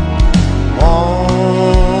 Warm,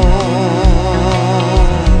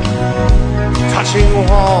 touching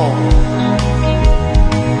warm,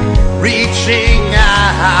 reaching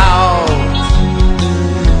out,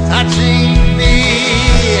 touching me,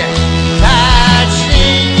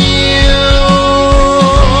 touching you.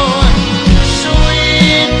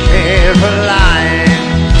 Sweet Caroline,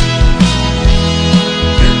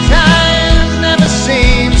 the times never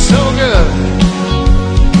seem so good,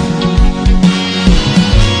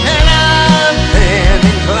 and I've been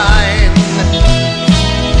inclined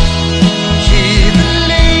to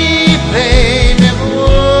believe they never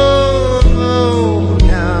would.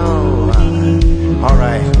 Now, all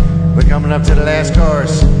right, we're coming up to the last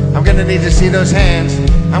chorus. I'm gonna need to see those hands.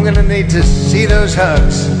 I'm gonna need to see those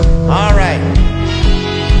hugs. All right,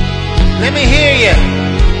 let me hear you.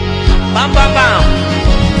 Bum, bum, bum.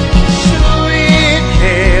 Sweet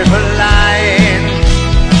Caroline,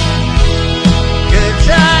 good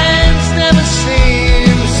times never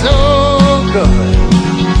seem so good,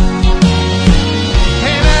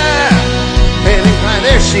 and I've been inclined,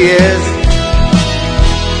 there she is,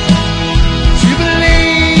 to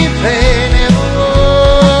believe they never would.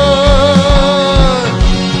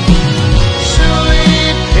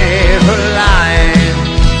 Sweet Caroline,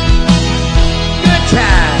 good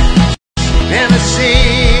times never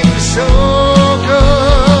seem so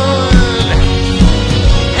good,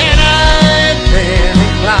 and I've been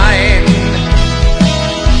inclined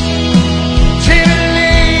to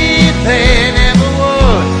believe they never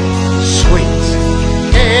would. Sweet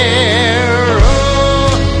Caroline,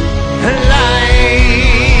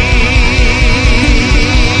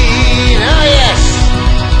 oh yes,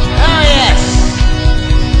 oh yes,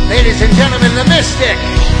 ladies and gentlemen, the Mystic.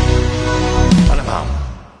 Ba-da-bum.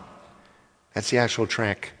 That's the actual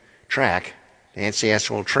track. That's the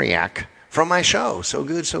actual track from my show. So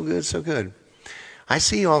good, so good, so good. I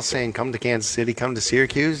see you all saying, come to Kansas City, come to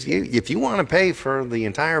Syracuse. If you want to pay for the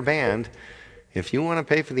entire band,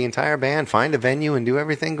 find a venue and do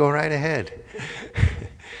everything, go right ahead.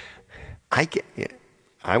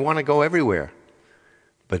 I want to go everywhere.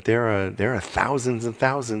 But there are thousands and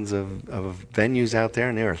thousands of venues out there,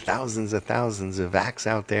 and there are thousands of acts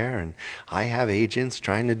out there, and I have agents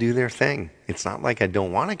trying to do their thing. It's not like I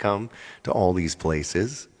don't want to come to all these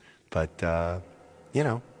places, but you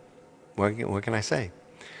know, what can I say?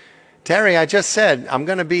 Terry, I just said I'm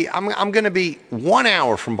going to be 1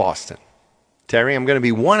 hour from Boston. Terry, I'm going to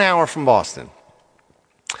be 1 hour from Boston.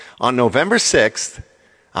 On November 6th,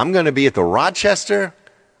 I'm going to be at the Rochester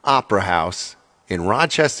Opera House in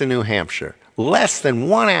Rochester, New Hampshire, less than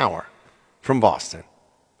 1 hour from Boston.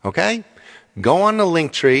 Okay? Go on the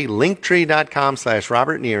Linktree,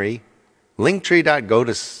 linktree.com/Robert Neary. Linktree. Go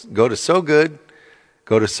to So Good.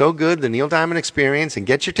 Go to So Good, the Neil Diamond Experience, and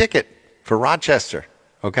get your ticket for Rochester.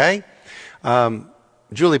 Okay?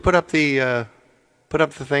 Julie, put up the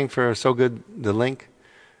thing for So Good, the link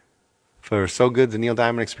for So Good, the Neil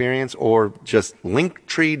Diamond Experience, or just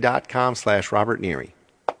linktree.com/Robert Neary.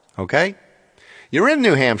 Okay? You're in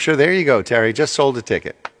New Hampshire. There you go, Terry. Just sold a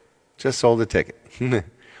ticket.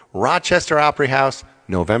 Rochester Opry House,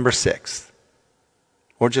 November 6th.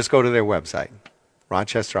 Or just go to their website,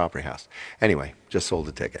 Rochester Opry House. Anyway, just sold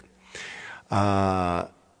a ticket.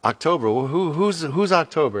 October. Who's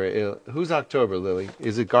October? Who's October, Lily?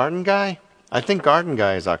 Is it Garden Guy? I think Garden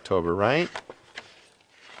Guy is October, right?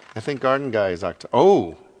 I think Garden Guy is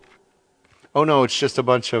October. Oh no, it's just a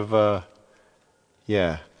bunch of.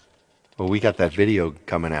 Yeah. Well, we got that video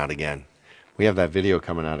coming out again. We have that video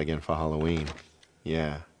coming out again for Halloween.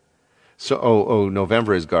 Yeah. So,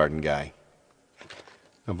 November is Garden Guy.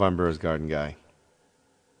 November is Garden Guy.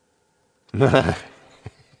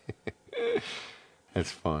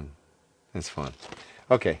 It's fun.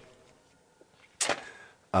 Okay.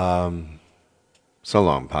 So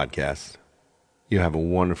long, podcast. You have a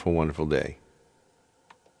wonderful, wonderful day.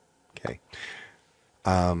 Okay.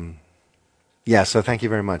 Yeah, so thank you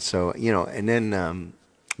very much. So, and then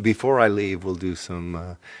before I leave, we'll do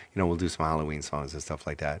some Halloween songs and stuff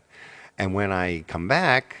like that. And when I come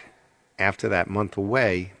back, after that month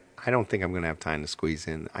away, I don't think I'm going to have time to squeeze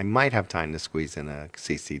in. I might have time to squeeze in a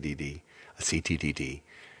CTDD.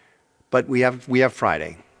 But we have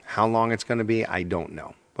Friday. How long it's going to be, I don't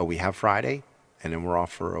know. But we have Friday, and then we're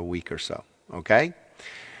off for a week or so. Okay?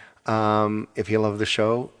 If you love the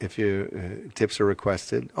show, if your tips are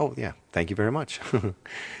requested, thank you very much.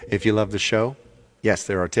 If you love the show, yes,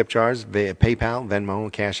 there are tip jars via PayPal, Venmo,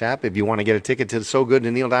 and Cash App. If you want to get a ticket to the So Good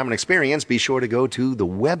the Neil Diamond Experience, be sure to go to the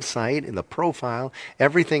website in the profile.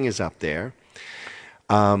 Everything is up there.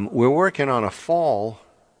 We're working on a fall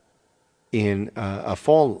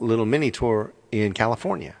little mini tour in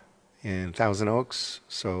California, in Thousand Oaks,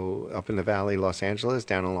 so up in the valley, Los Angeles,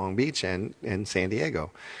 down in Long Beach, and San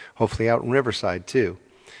Diego. Hopefully out in Riverside, too.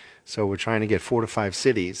 So we're trying to get 4 to 5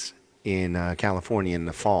 cities in California in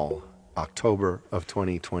the fall, October of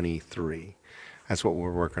 2023. That's what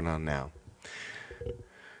we're working on now.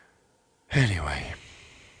 Anyway,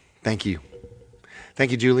 thank you.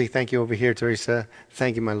 Thank you, Julie. Thank you over here, Teresa.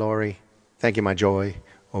 Thank you, my Lori. Thank you, my Joy,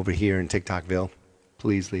 over here in TikTokville.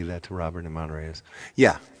 Please leave that to Robert and moderators.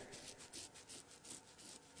 Yeah.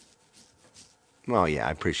 Well, yeah,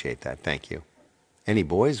 I appreciate that. Thank you. Any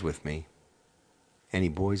boys with me? Any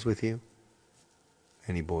boys with you?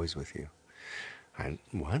 Any boys with you?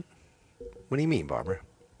 What? What do you mean, Barbara?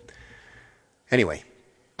 Anyway,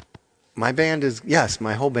 my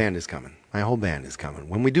whole band is coming.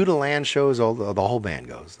 When we do the land shows, the whole band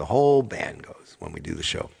goes. The whole band goes when we do the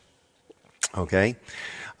show. Okay?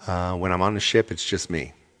 When I'm on the ship, it's just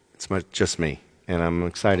me. Just me. And I'm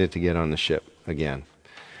excited to get on the ship again.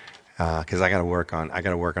 Because I got to work on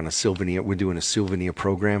a souvenir. We're doing a souvenir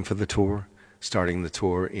program for the tour, starting the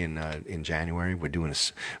tour in January.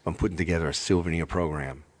 I'm putting together a souvenir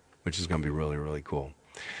program, which is going to be really, really cool.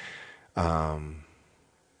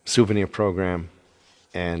 Souvenir program,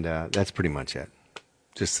 and that's pretty much it.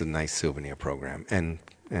 Just a nice souvenir program and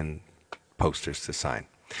posters to sign.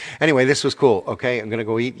 Anyway, this was cool. Okay, I'm going to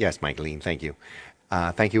go eat. Yes, Michaeline, thank you.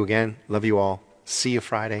 Thank you again. Love you all. See you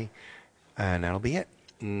Friday, and that'll be it.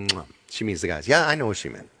 She means the guys. Yeah, I know what she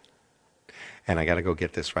meant. And I got to go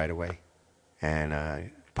get this right away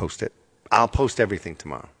and post it. I'll post everything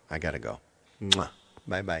tomorrow. I got to go.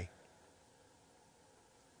 Bye-bye.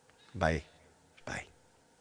 Bye.